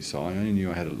overseas. So I only knew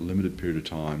I had a limited period of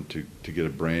time to get a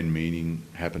brand meaning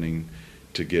happening,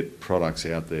 to get products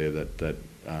out there that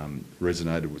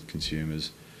resonated with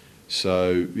consumers.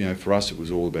 So, for us it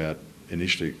was all about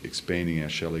initially expanding our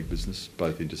shell egg business,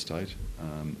 both interstate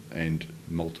and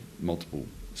multiple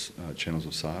channels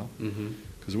of sale.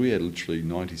 Because we had literally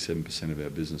 97% of our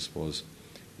business was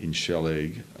in shell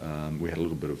egg. We had a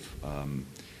little bit of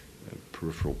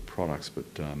peripheral products, but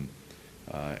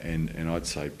and I'd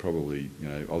say probably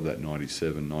of that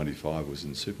 97, 95 was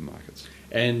in supermarkets.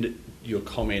 And your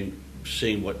comment,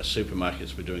 seeing what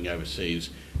supermarkets were doing overseas,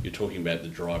 you're talking about the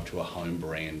drive to a home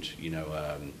brand,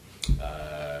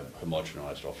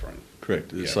 homogenised offering.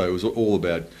 Correct. Yeah. So it was all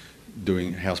about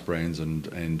doing house brands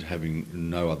and having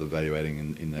no other value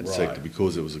adding in that sector,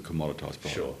 because it was a commoditised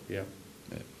product. Sure. Yeah.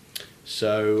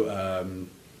 So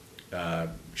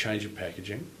change of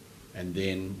packaging. And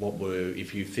then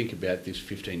if you think about this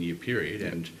 15-year period,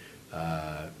 and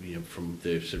from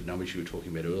the sort of numbers you were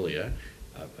talking about earlier,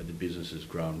 the business has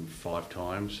grown 5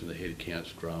 times and the head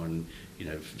count's grown,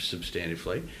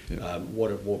 substantively. Yep.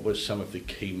 What were some of the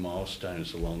key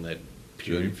milestones along that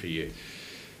period for you?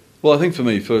 Well, I think for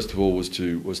me, first of all, was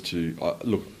to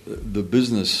look. The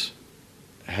business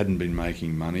hadn't been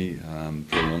making money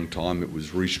for a long time. It was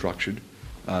restructured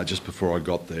just before I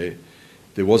got there.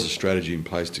 There was a strategy in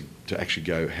place to actually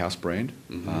go house brand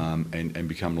and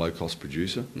become low cost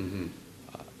producer. Mm-hmm.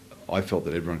 I felt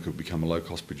that everyone could become a low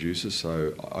cost producer,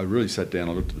 so I really sat down.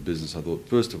 I looked at the business. I thought,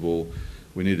 first of all,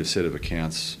 we need a set of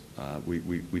accounts. We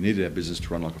needed our business to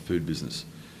run like a food business.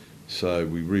 So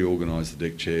we reorganised the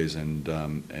deck chairs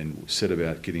and set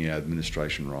about getting our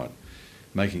administration right,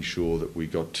 making sure that we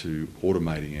got to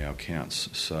automating our accounts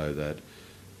so that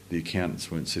the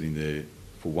accountants weren't sitting there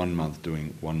for 1 month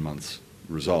doing 1 month's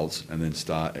results and then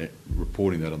start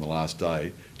reporting that on the last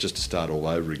day just to start all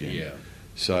over again. Yeah.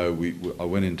 So I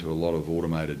went into a lot of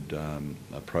automated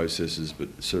processes, but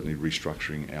certainly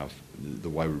restructuring the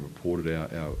way we reported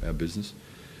our business.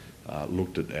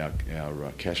 Looked at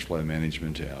our cash flow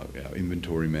management, our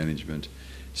inventory management.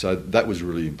 So that was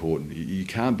really important. You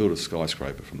can't build a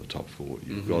skyscraper from the top floor.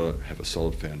 You've got to have a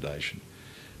solid foundation.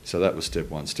 So that was step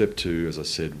one. Step two, as I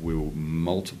said, we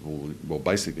were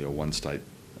basically a one-state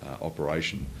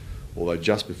operation. Although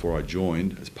just before I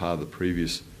joined, as part of the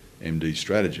previous MD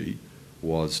strategy,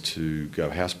 was to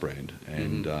go house brand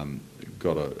and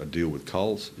got a deal with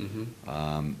Coles.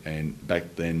 And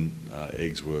back then,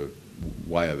 eggs were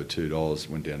way over $2,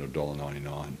 went down to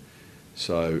 $1.99.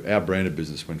 So our branded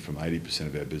business went from 80%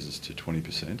 of our business to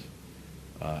 20%,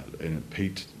 and it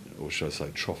peaked, or should I say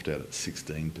troughed out at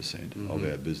 16% of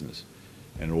our business,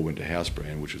 and it all went to house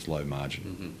brand, which was low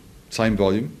margin. Same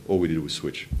volume, all we did was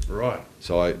switch. Right.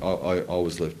 So I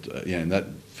was left, and that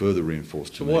further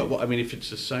reinforced to me. So what, if it's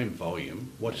the same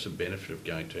volume, what's the benefit of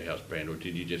going to house brand, or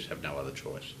did you just have no other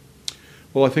choice?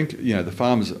 Well, I think the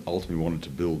farmers ultimately wanted to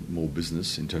build more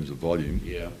business in terms of volume.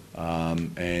 Yeah.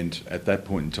 And at that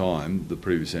point in time, the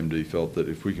previous MD felt that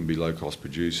if we can be low-cost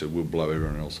producer, we'll blow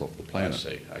everyone else off the planet. I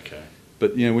see. Okay.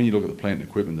 But when you look at the plant and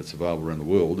equipment that's available around the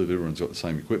world, if everyone's got the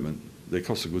same equipment, their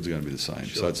cost of goods are going to be the same.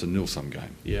 Sure. So it's a nil-sum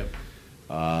game. Yeah.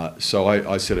 So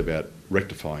I set about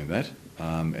rectifying that,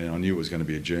 and I knew it was going to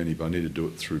be a journey, but I needed to do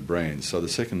it through brands. So the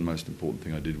second most important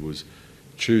thing I did was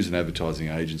choose an advertising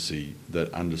agency that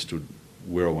understood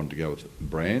where I wanted to go with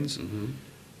brands,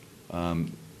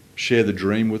 share the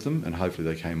dream with them, and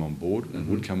hopefully they came on board and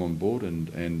would come on board.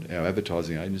 And our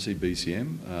advertising agency,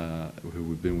 BCM, who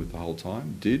we've been with the whole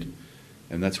time, did,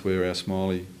 and that's where our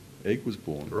Smiley egg was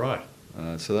born. Right.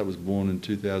 So that was born in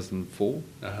 2004,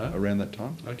 around that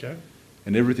time. Okay.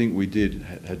 And everything we did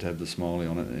had to have the Smiley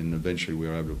on it, and eventually we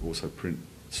were able to also print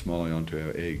Smiley onto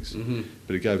our eggs.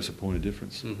 But it gave us a point of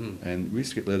difference. And we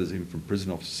used to get letters even from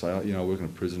prison officers say, I work in a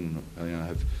prison and I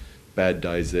have bad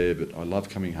days there, but I love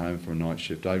coming home from a night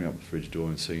shift, opening up the fridge door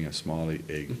and seeing a Smiley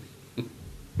egg.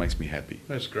 Makes me happy.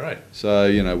 That's great. So,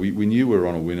 we knew we were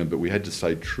on a winner, but we had to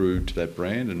stay true to that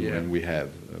brand, and we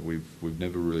have. We've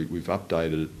never really, we've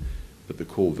updated it, but the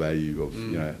core value of,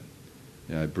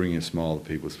 bringing a smile to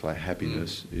people's face,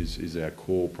 happiness is our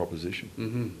core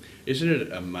proposition. Isn't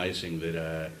it amazing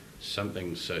that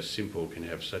something so simple can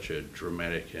have such a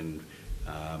dramatic and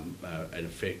an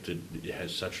effect that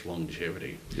has such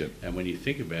longevity? Yep. And when you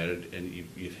think about it, and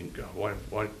you think, God,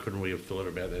 why couldn't we have thought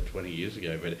about that 20 years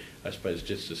ago? But I suppose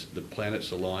just the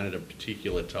planets align at a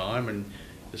particular time, and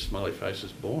the smiley face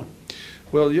is born.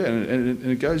 Well, yeah, and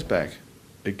it goes back.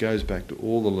 It goes back to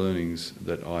all the learnings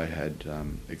that I had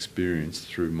experienced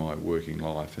through my working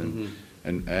life,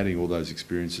 and adding all those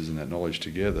experiences and that knowledge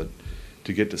together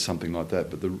to get to something like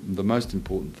that. But the most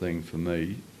important thing for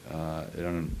me,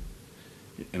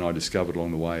 and I discovered along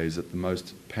the way, is that the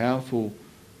most powerful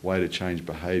way to change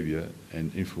behaviour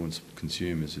and influence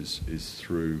consumers is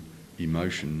through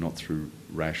emotion, not through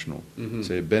rational.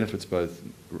 So it benefits both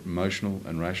emotional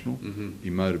and rational.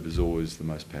 Emotive is always the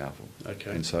most powerful. Okay.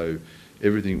 And so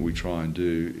everything we try and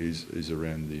do is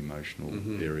around the emotional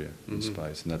area and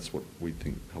space, and that's what we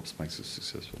think helps makes us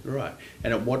successful. Right.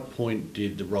 And at what point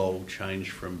did the role change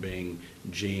from being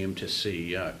GM to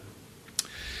CEO?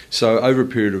 So over a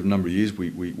period of a number of years,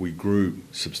 we grew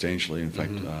substantially. In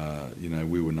fact,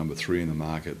 we were number 3 in the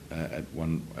market at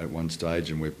one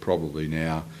stage, and we're probably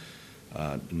now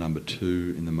number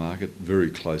 2 in the market, very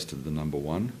close to the number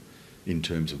 1 in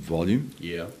terms of volume.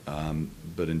 Yeah.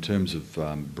 But in terms of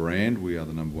brand, we are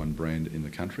the number 1 brand in the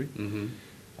country.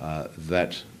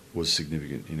 That was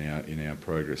significant in our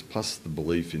progress. Plus the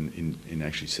belief in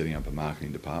actually setting up a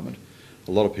marketing department.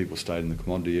 A lot of people stayed in the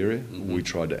commodity area. We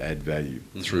tried to add value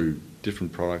through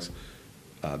different products,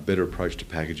 better approach to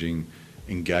packaging,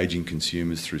 engaging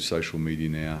consumers through social media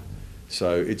now.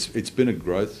 So it's been a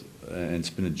growth and it's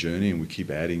been a journey, and we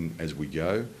keep adding as we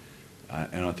go.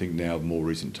 And I think now, more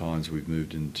recent times, we've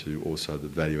moved into also the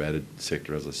value-added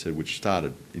sector, as I said, which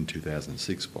started in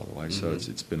 2006, by the way. So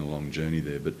it's been a long journey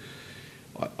there. But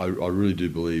I really do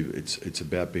believe it's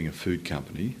about being a food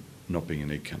company, not being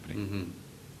an egg company. Mm-hmm.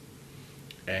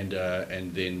 And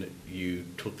then you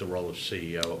took the role of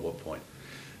CEO at what point?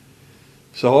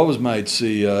 So I was made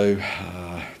CEO,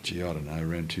 I don't know,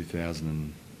 around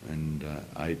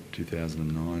 2008,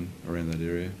 2009, around that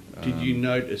area. Did you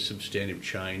note a substantive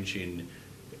change in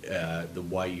the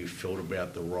way you felt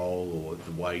about the role, or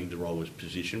the way the role was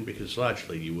positioned? Because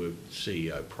largely you were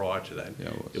CEO prior to that.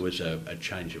 Yeah, it was. It was a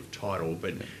change of title.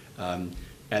 But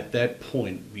at that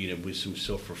point, with some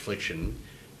self-reflection,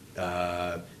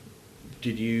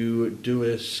 did you do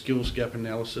a skills gap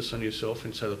analysis on yourself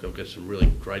and say, look, I've got some really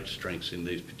great strengths in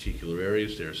these particular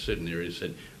areas. There are certain areas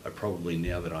that I probably,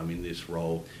 now that I'm in this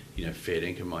role, fair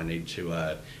dinkum, I need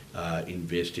to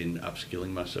invest in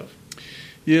upskilling myself?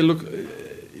 Yeah, look,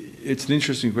 it's an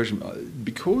interesting question.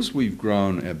 Because we've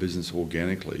grown our business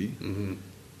organically,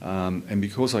 and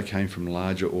because I came from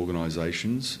larger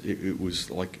organisations, it was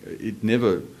like it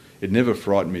never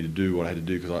frightened me to do what I had to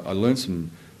do, because I learned some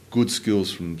good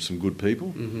skills from some good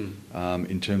people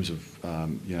in terms of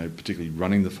particularly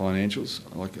running the financials.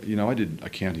 I did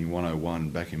accounting 101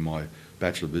 back in my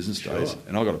Bachelor of Business days,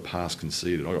 and I got a pass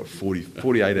conceded. I got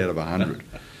 48 out of 100.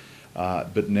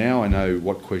 But now I know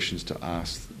what questions to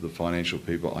ask the financial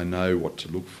people. I know what to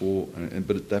look for,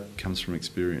 but that comes from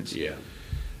experience. Yeah.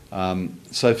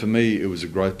 So for me, it was a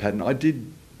growth pattern. I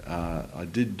did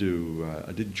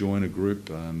join a group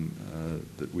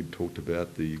that we talked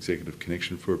about, the Executive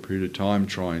Connection, for a period of time,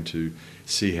 trying to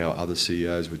see how other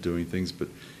CEOs were doing things. But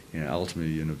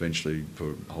ultimately and eventually,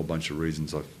 for a whole bunch of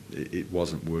reasons, it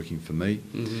wasn't working for me.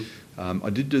 I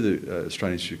did do the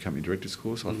Australian Institute of Company Directors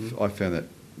course. I found that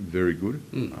very good,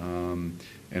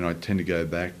 and I tend to go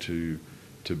back to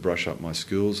brush up my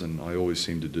skills, and I always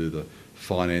seem to do the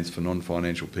finance for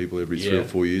non-financial people every 3 or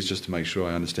 4 years, just to make sure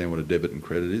I understand what a debit and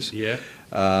credit is.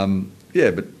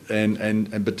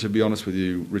 But to be honest with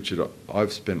you, Richard,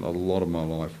 I've spent a lot of my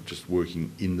life just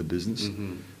working in the business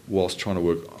whilst trying to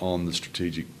work on the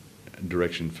strategic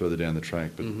direction further down the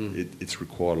track. But it's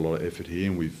required a lot of effort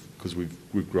here, and because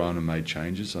we've grown and made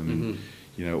changes. I mean,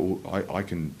 I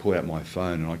can pull out my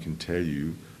phone and I can tell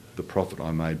you the profit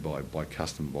I made by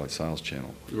customer, by sales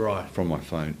channel, from my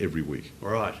phone every week.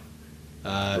 Right.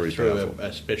 Through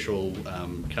a special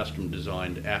custom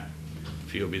designed app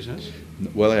for your business?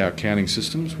 Well, our accounting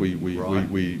systems, we got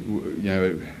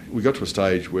to a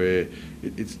stage where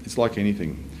it's like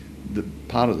anything. The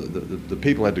part of the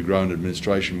people had to grow in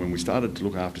administration. When we started to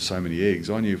look after so many eggs,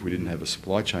 I knew if we didn't have a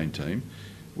supply chain team,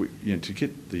 to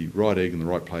get the right egg in the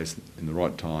right place in the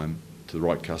right time to the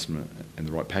right customer and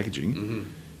the right packaging,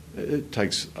 it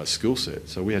takes a skill set.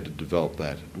 So we had to develop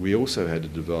that. We also had to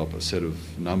develop a set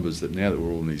of numbers that, now that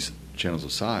we're all in these channels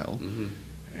of sale,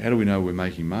 how do we know we're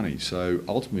making money? So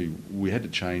ultimately, we had to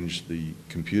change the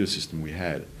computer system we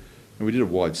had. And we did a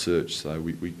wide search. So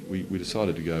we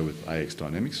decided to go with AX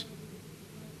Dynamics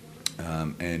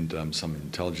and some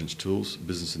intelligence tools,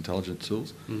 business intelligence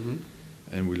tools.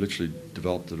 And we literally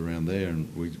developed it around there, and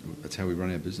that's how we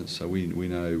run our business. So we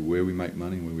know where we make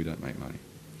money and where we don't make money.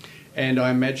 And I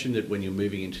imagine that when you're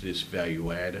moving into this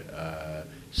value-add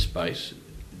space,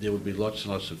 there would be lots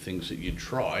and lots of things that you'd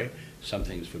try. Some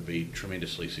things would be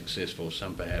tremendously successful.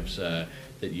 Some perhaps that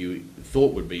you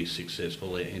thought would be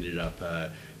successful ended up,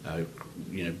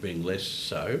 being less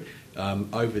so.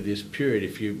 Over this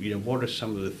period, what are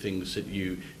some of the things that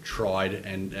you tried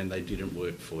and they didn't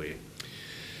work for you?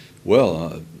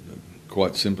 Well,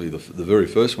 quite simply, the very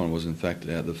first one was, in fact,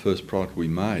 the first product we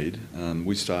made.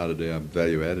 We started our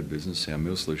value-added business, our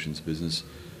Meal Solutions business,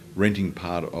 renting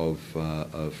part of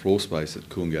a floor space at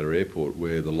Coolangatta Airport,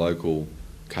 where the local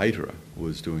caterer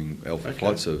was doing, Alpha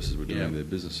Flight Services were doing their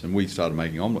business, and we started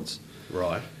making omelettes.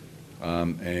 Right.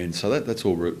 And so that's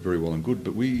all very well and good,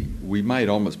 but we made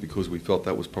omelettes because we felt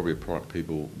that was probably a product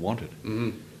people wanted.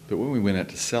 But when we went out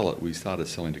to sell it, we started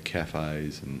selling to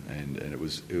cafes, and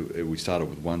we started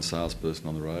with one salesperson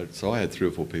on the road. So I had 3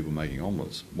 or 4 people making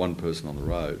omelettes, one person on the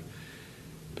road.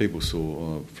 People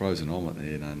saw frozen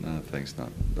omelette, no thanks, no,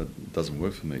 that doesn't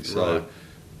work for me. So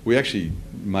we actually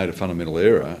made a fundamental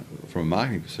error from a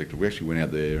marketing perspective. We actually went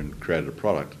out there and created a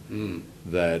product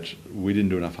that we didn't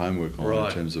do enough homework on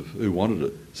in terms of who wanted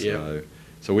it.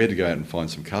 So we had to go out and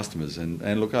find some customers,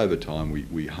 and look, over time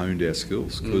we honed our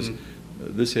skills, because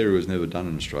this area was never done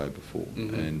in Australia before,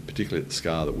 and particularly at the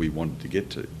scale that we wanted to get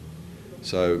to.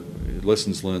 So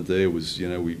lessons learned there was,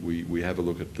 we have a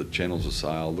look at the channels of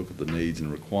sale, look at the needs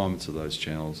and requirements of those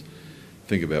channels,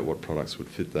 think about what products would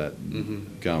fit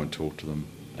that, go and talk to them,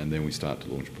 and then we start to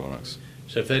launch products.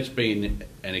 So if that's been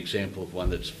an example of one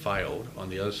that's failed, on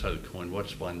the other side of the coin,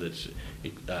 what's one that's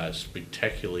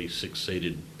spectacularly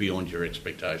succeeded beyond your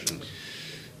expectations?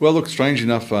 Well, look, strange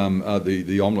enough,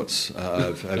 the omelettes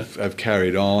have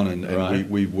carried on, and Right.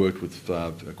 we've worked with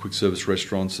quick service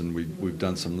restaurants, and we've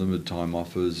done some limited time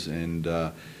offers, and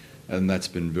that's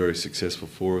been very successful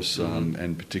for us,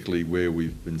 and particularly where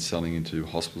we've been selling into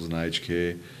hospitals and aged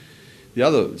care. The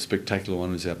other spectacular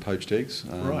one is our poached eggs.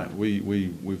 Right.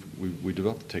 We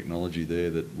developed a technology there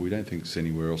that we don't think is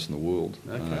anywhere else in the world.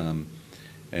 Okay.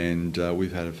 And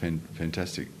we've had a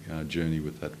fantastic journey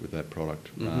with that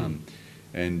product.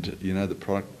 And the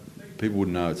product, people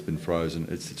wouldn't know it's been frozen.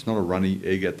 It's not a runny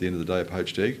egg at the end of the day, a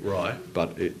poached egg. Right.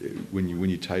 But when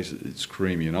you taste it, it's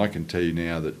creamy. And I can tell you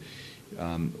now that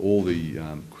all the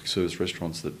quick service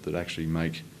restaurants that actually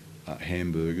make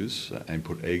hamburgers and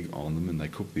put egg on them, and they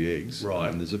cook the eggs. Right.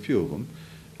 And there's a few of them.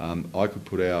 I could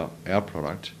put our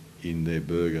product in their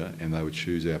burger, and they would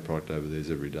choose our product over theirs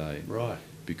every day. Right.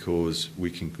 Because we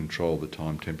can control the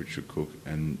time temperature cook,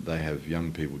 and they have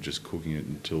young people just cooking it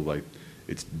until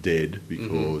it's dead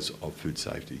because of food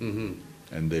safety,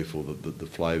 and therefore the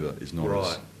flavour is not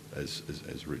Right.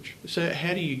 as rich. So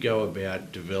how do you go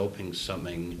about developing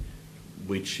something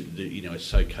which is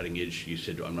so cutting edge? You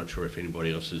said, I'm not sure if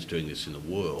anybody else is doing this in the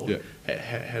world. Yeah.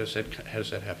 How does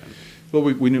that happen? Well,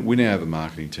 we now have a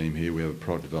marketing team here. We have a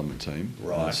product development team.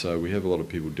 Right. So we have a lot of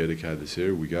people dedicated to this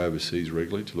area. We go overseas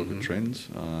regularly to look at trends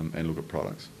and look at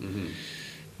products.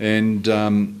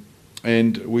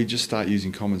 And we just start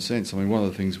using common sense. I mean, one of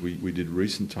the things we did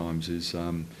recent times is,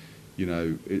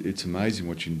 it's amazing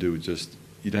what you can do with just.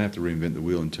 You don't have to reinvent the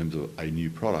wheel in terms of a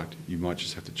new product. You might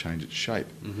just have to change its shape.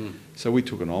 So we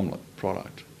took an omelette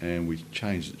product and we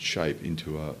changed its shape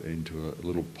into a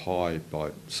little pie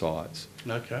bite size.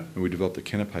 Okay. And we developed a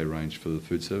canapé range for the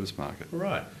food service market.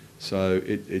 Right. So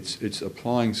it's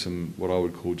applying some what I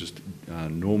would call just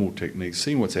normal techniques,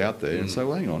 seeing what's out there, and say,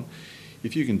 well, hang on,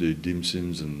 if you can do dim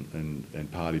sums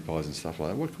and party pies and stuff like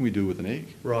that, what can we do with an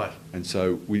egg? Right. And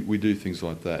so we do things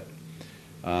like that.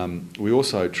 We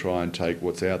also try and take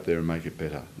what's out there and make it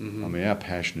better. I mean, our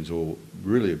passion is all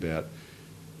really about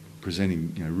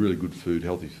presenting, really good food,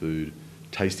 healthy food,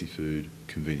 tasty food,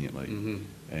 conveniently.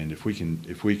 And if we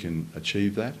can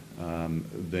achieve that,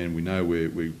 then we know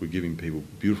we're giving people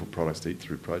beautiful products to eat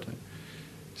through protein.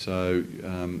 So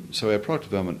our product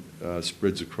development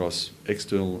spreads across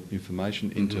external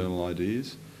information, internal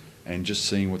ideas, and just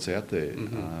seeing what's out there.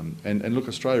 And look,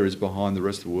 Australia is behind the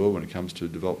rest of the world when it comes to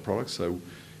developed products. So,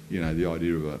 the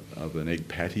idea of an egg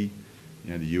patty,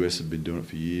 the US have been doing it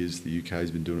for years, the UK has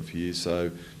been doing it for years.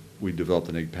 So we developed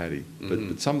an egg patty.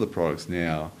 But some of the products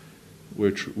now,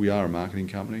 we are a marketing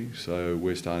company, so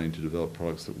we're starting to develop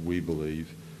products that we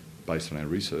believe, based on our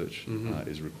research,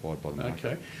 is required by the market.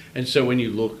 Okay. And so when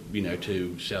you look,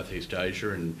 to Southeast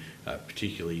Asia and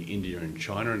particularly India and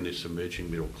China and this emerging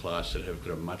middle class that have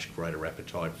got a much greater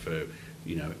appetite for,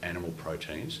 animal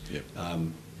proteins,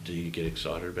 do you get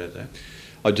excited about that?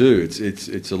 I do.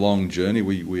 It's a long journey.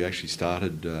 We actually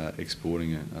started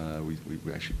exporting.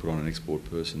 We actually put on an export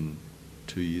person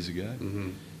 2 years ago,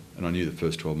 and I knew the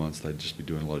first 12 months they'd just be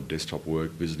doing a lot of desktop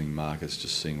work, visiting markets,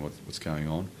 just seeing what's going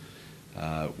on.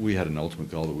 We had an ultimate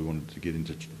goal that we wanted to get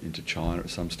into China at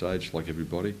some stage, like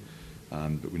everybody,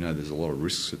 but we know there's a lot of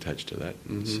risks attached to that.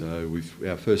 So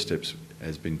our first steps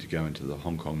has been to go into the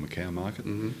Hong Kong, Macau market,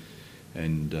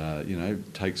 and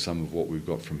take some of what we've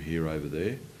got from here over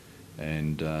there,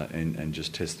 and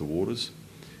just test the waters.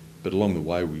 But along the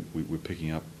way, we're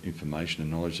picking up information and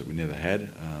knowledge that we never had,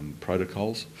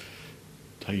 protocols.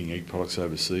 Taking egg products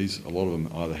overseas, a lot of them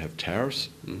either have tariffs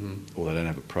or they don't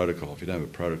have a protocol. If you don't have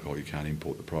a protocol, you can't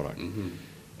import the product.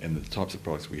 And the types of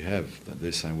products we have,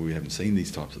 they're saying, well, we haven't seen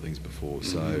these types of things before.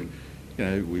 So,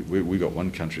 we got one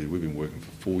country that we've been working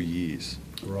for 4 years.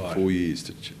 Right. 4 years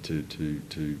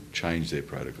to change their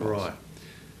protocols. Right.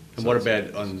 And what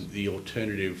about on the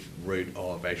alternative route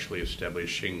of actually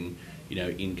establishing,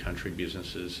 in-country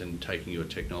businesses and taking your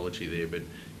technology there, but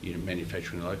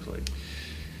manufacturing locally?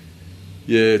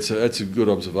 Yeah, it's a good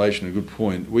observation, a good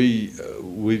point.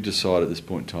 We've decided at this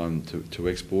point in time to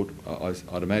export.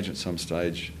 I'd imagine at some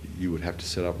stage you would have to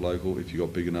set up local if you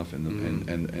got big enough,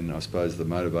 and I suppose the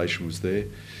motivation was there.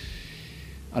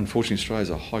 Unfortunately, Australia's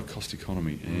a high-cost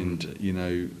economy,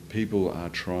 and people are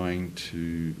trying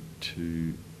to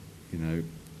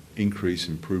increase,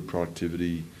 improve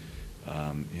productivity,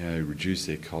 reduce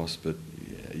their costs, but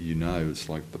it's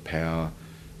like the power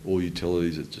all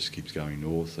utilities, it just keeps going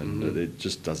north, and there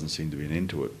just doesn't seem to be an end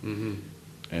to it.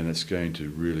 And it's going to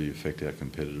really affect our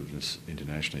competitiveness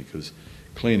internationally, because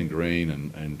clean and green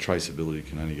and traceability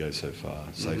can only go so far.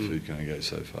 Safe food can only go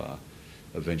so far.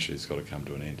 Eventually it's got to come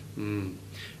to an end.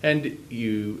 And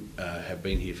you have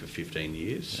been here for 15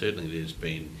 years. Certainly there's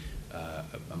been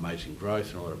amazing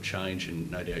growth and a lot of change, and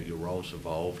no doubt your role's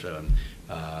evolved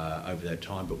over that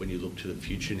time. But when you look to the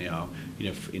future now,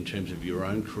 in terms of your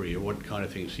own career, what kind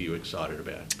of things are you excited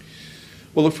about?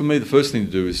 Well, look, for me, the first thing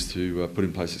to do is to put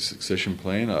in place a succession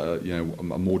plan, a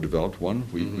more developed one.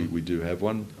 We do have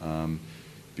one,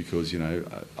 because,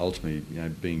 ultimately,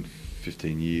 being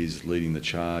 15 years leading the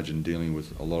charge and dealing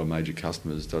with a lot of major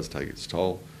customers does take its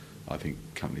toll. I think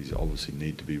companies obviously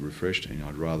need to be refreshed, and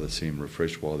I'd rather see them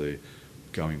refreshed while they're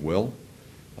going well.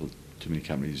 Too many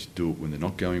companies do it when they're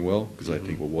not going well, because they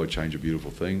think, well, why change a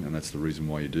beautiful thing? And that's the reason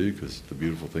why you do, because the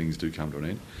beautiful things do come to an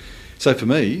end. So for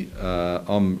me,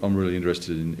 I'm really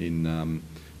interested in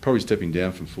probably stepping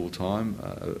down from full-time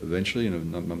eventually,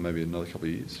 in maybe another couple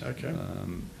of years. Okay.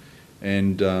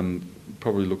 And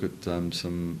probably look at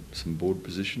some board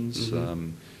positions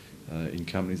in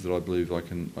companies that I believe I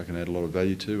can add a lot of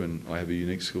value to, and I have a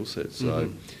unique skill set.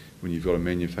 So when you've got a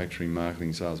manufacturing,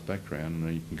 marketing, sales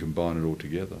background, you can combine it all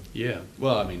together. Yeah.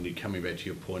 Well, I mean, coming back to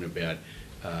your point about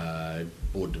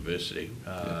board diversity,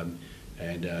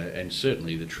 and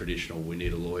certainly the traditional, we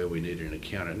need a lawyer, we need an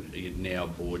accountant. Now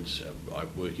boards, I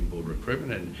work in board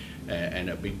recruitment, and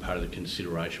a big part of the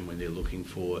consideration when they're looking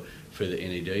for the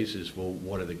NEDs is, well,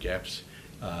 what are the gaps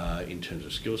in terms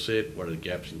of skill set? What are the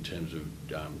gaps in terms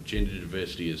of gender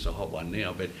diversity is a hot one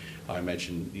now, but I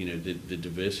imagine the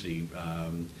diversity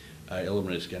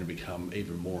element is going to become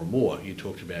even more and more. You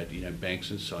talked about banks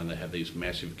and so on. They have these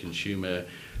massive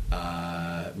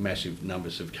massive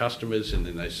numbers of customers, and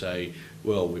then they say,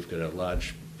 well, we've got a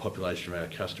large population of our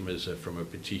customers are from a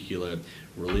particular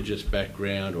religious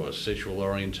background or sexual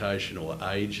orientation or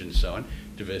age and so on.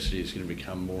 Diversity is going to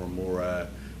become more and more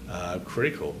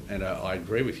critical, and I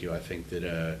agree with you. I think that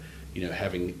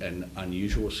having an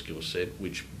unusual skill set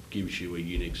which gives you a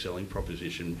unique selling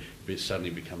proposition, it suddenly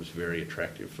becomes very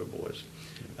attractive for boys.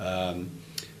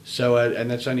 So and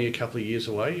that's only a couple of years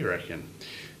away, you reckon?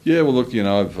 Yeah, well, look,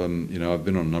 I've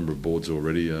been on a number of boards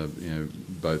already.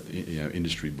 Both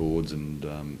industry boards and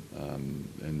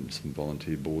some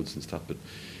volunteer boards and stuff. But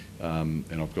and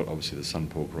I've got obviously the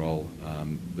Sunpork role.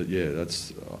 But yeah,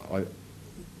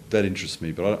 that interests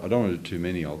me. But I don't want to do too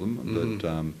many of them.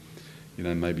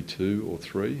 But maybe 2 or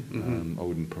 3. I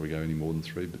wouldn't probably go any more than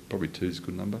 3, but probably 2 is a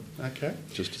good number. Okay.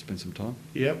 Just to spend some time.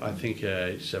 Yep, I think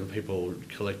some people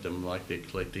collect them like they're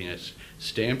collecting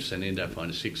stamps and end up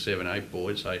on 6, 7, 8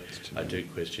 boards. I do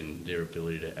question their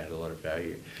ability to add a lot of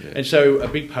value. Yeah. And so a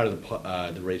big part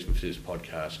of the reason for this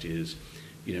podcast is,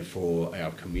 for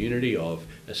our community of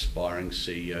aspiring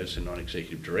CEOs and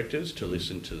non-executive directors to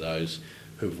listen to those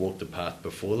who've walked the path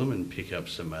before them and pick up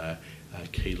some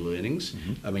key learnings.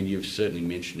 I mean, you've certainly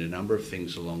mentioned a number of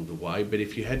things along the way, but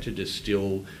if you had to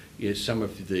distill some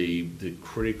of the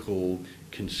critical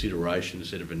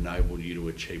considerations that have enabled you to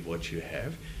achieve what you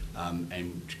have,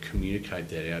 and communicate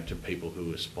that out to people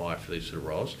who aspire for these sort of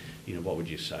roles, what would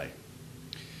you say?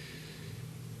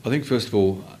 I think, first of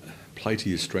all, play to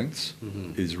your strengths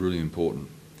is really important.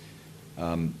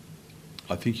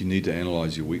 I think you need to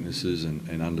analyse your weaknesses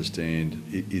and understand,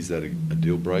 is that a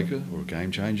deal breaker or a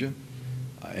game changer,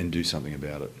 and do something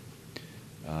about it.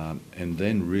 And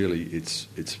then really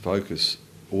it's focus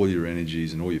all your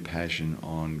energies and all your passion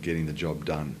on getting the job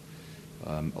done.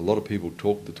 A lot of people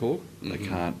talk the talk, they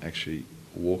can't actually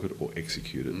walk it or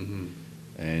execute it.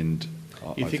 And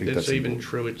you think that's even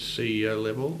true at CEO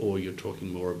level, or you're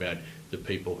talking more about the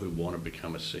people who want to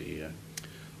become a CEO?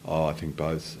 Oh, I think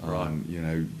both. Right.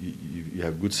 You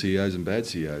have good CEOs and bad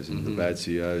CEOs, and the bad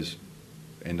CEOs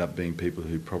end up being people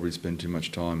who probably spend too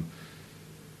much time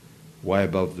way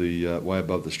above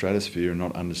the stratosphere and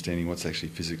not understanding what's actually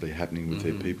physically happening with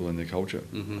their people and their culture.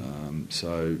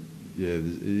 So yeah,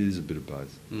 it is a bit of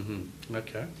both.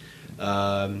 Okay.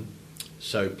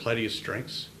 So play to your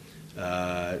strengths.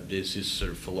 There's this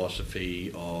sort of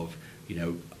philosophy of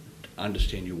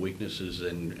understand your weaknesses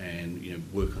and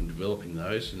work on developing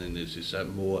those, and then there's this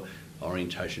more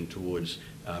orientation towards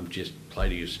just play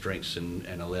to your strengths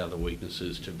and allow the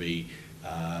weaknesses to be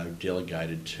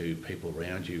delegated to people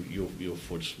around you. Your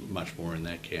foot's much more in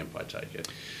that camp, I take it.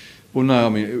 Well, no, I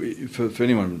mean, for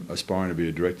anyone aspiring to be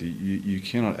a director, you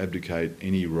cannot abdicate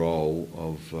any role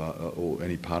of or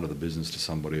any part of the business to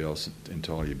somebody else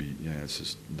entirely. It's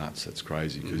just nuts. That's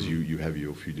crazy, because you have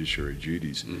your fiduciary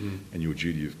duties and your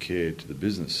duty of care to the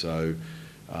business. So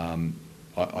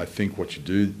I think what you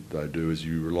do is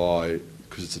you rely,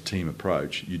 because it's a team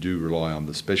approach, you do rely on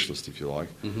the specialist, if you like,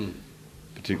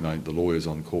 particularly the lawyers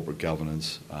on corporate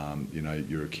governance,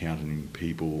 your accounting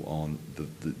people on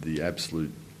the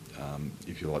absolute,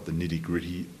 if you like, the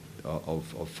nitty-gritty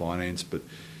of finance, but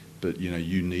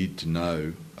you need to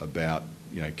know about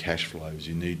cash flows.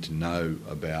 You need to know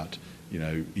about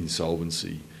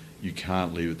insolvency. You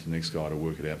can't leave it to the next guy to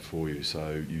work it out for you.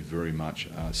 So you very much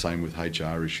same with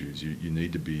HR issues. You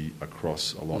need to be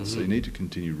across a lot. So you need to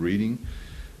continue reading,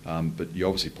 but you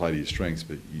obviously play to your strengths.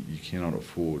 But you cannot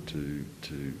afford to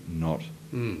not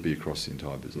be across the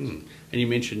entire business. And you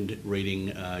mentioned reading.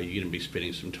 You're going to be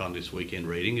spending some time this weekend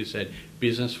reading. Is that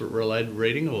business-related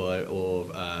reading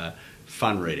or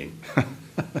fun reading?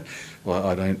 Well,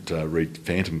 I don't read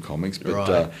Phantom comics, but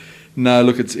right. No.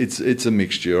 Look, it's a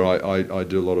mixture. I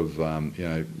do a lot of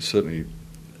certainly.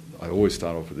 I always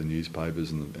start off with the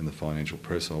newspapers and the financial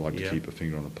press. I like to keep a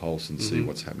finger on the pulse and see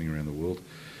what's happening around the world.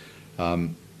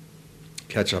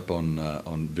 Catch up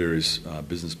on various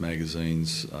business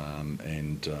magazines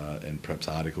and perhaps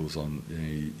articles on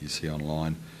you see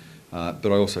online. But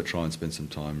I also try and spend some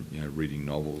time, reading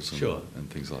novels and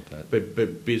things like that.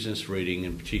 But business reading,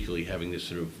 and particularly having this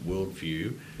sort of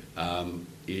worldview,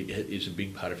 is a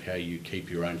big part of how you keep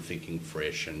your own thinking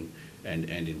fresh and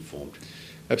informed.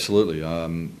 Absolutely.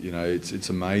 It's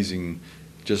amazing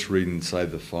just reading, say,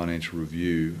 the Financial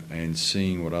Review and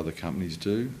seeing what other companies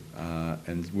do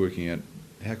and working out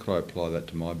how could I apply that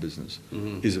to my business.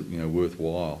 Is it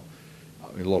worthwhile?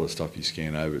 I mean, a lot of stuff you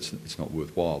scan over, it's not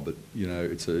worthwhile, but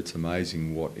it's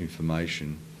amazing what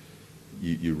information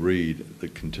you read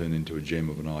that can turn into a gem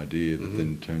of an idea that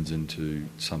then turns into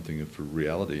something of a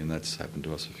reality, and that's happened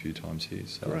to us a few times here.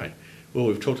 So. Right. Well,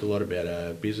 we've talked a lot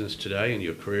about business today and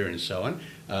your career and so on.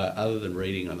 Other than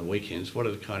reading on the weekends, what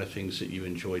are the kind of things that you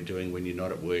enjoy doing when you're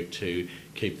not at work to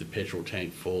keep the petrol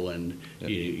tank full and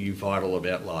you vital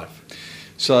about life?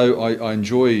 So I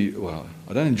enjoy, well,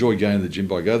 I don't enjoy going to the gym,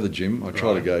 but I go to the gym. I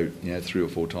try to go 3 or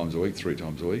 4 times a week, 3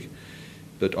 times a week.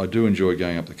 But I do enjoy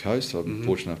going up the coast. I'm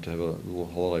fortunate enough to have a little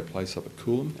holiday place up at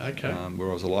Coolum, where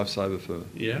I was a lifesaver for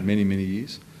many, many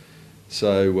years.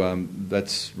 So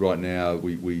that's right now,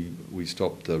 we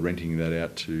stopped renting that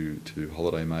out to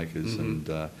holiday makers, and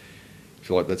I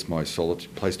feel like that's my solid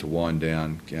place to wind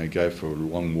down, go for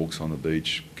long walks on the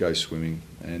beach, go swimming,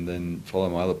 and then follow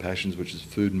my other passions, which is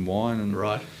food and wine and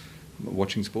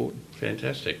watching sport.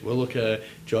 Fantastic. Well, look,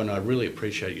 John, I really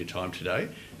appreciate your time today.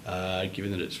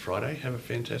 Given that it's Friday, have a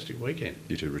fantastic weekend.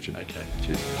 You too, Richard. Okay.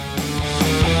 Cheers.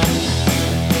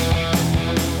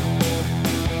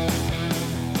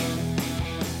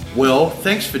 Well,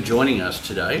 thanks for joining us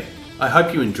today. I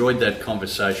hope you enjoyed that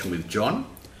conversation with John.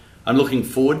 I'm looking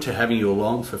forward to having you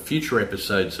along for future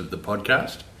episodes of the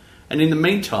podcast. And in the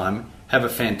meantime, have a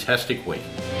fantastic week.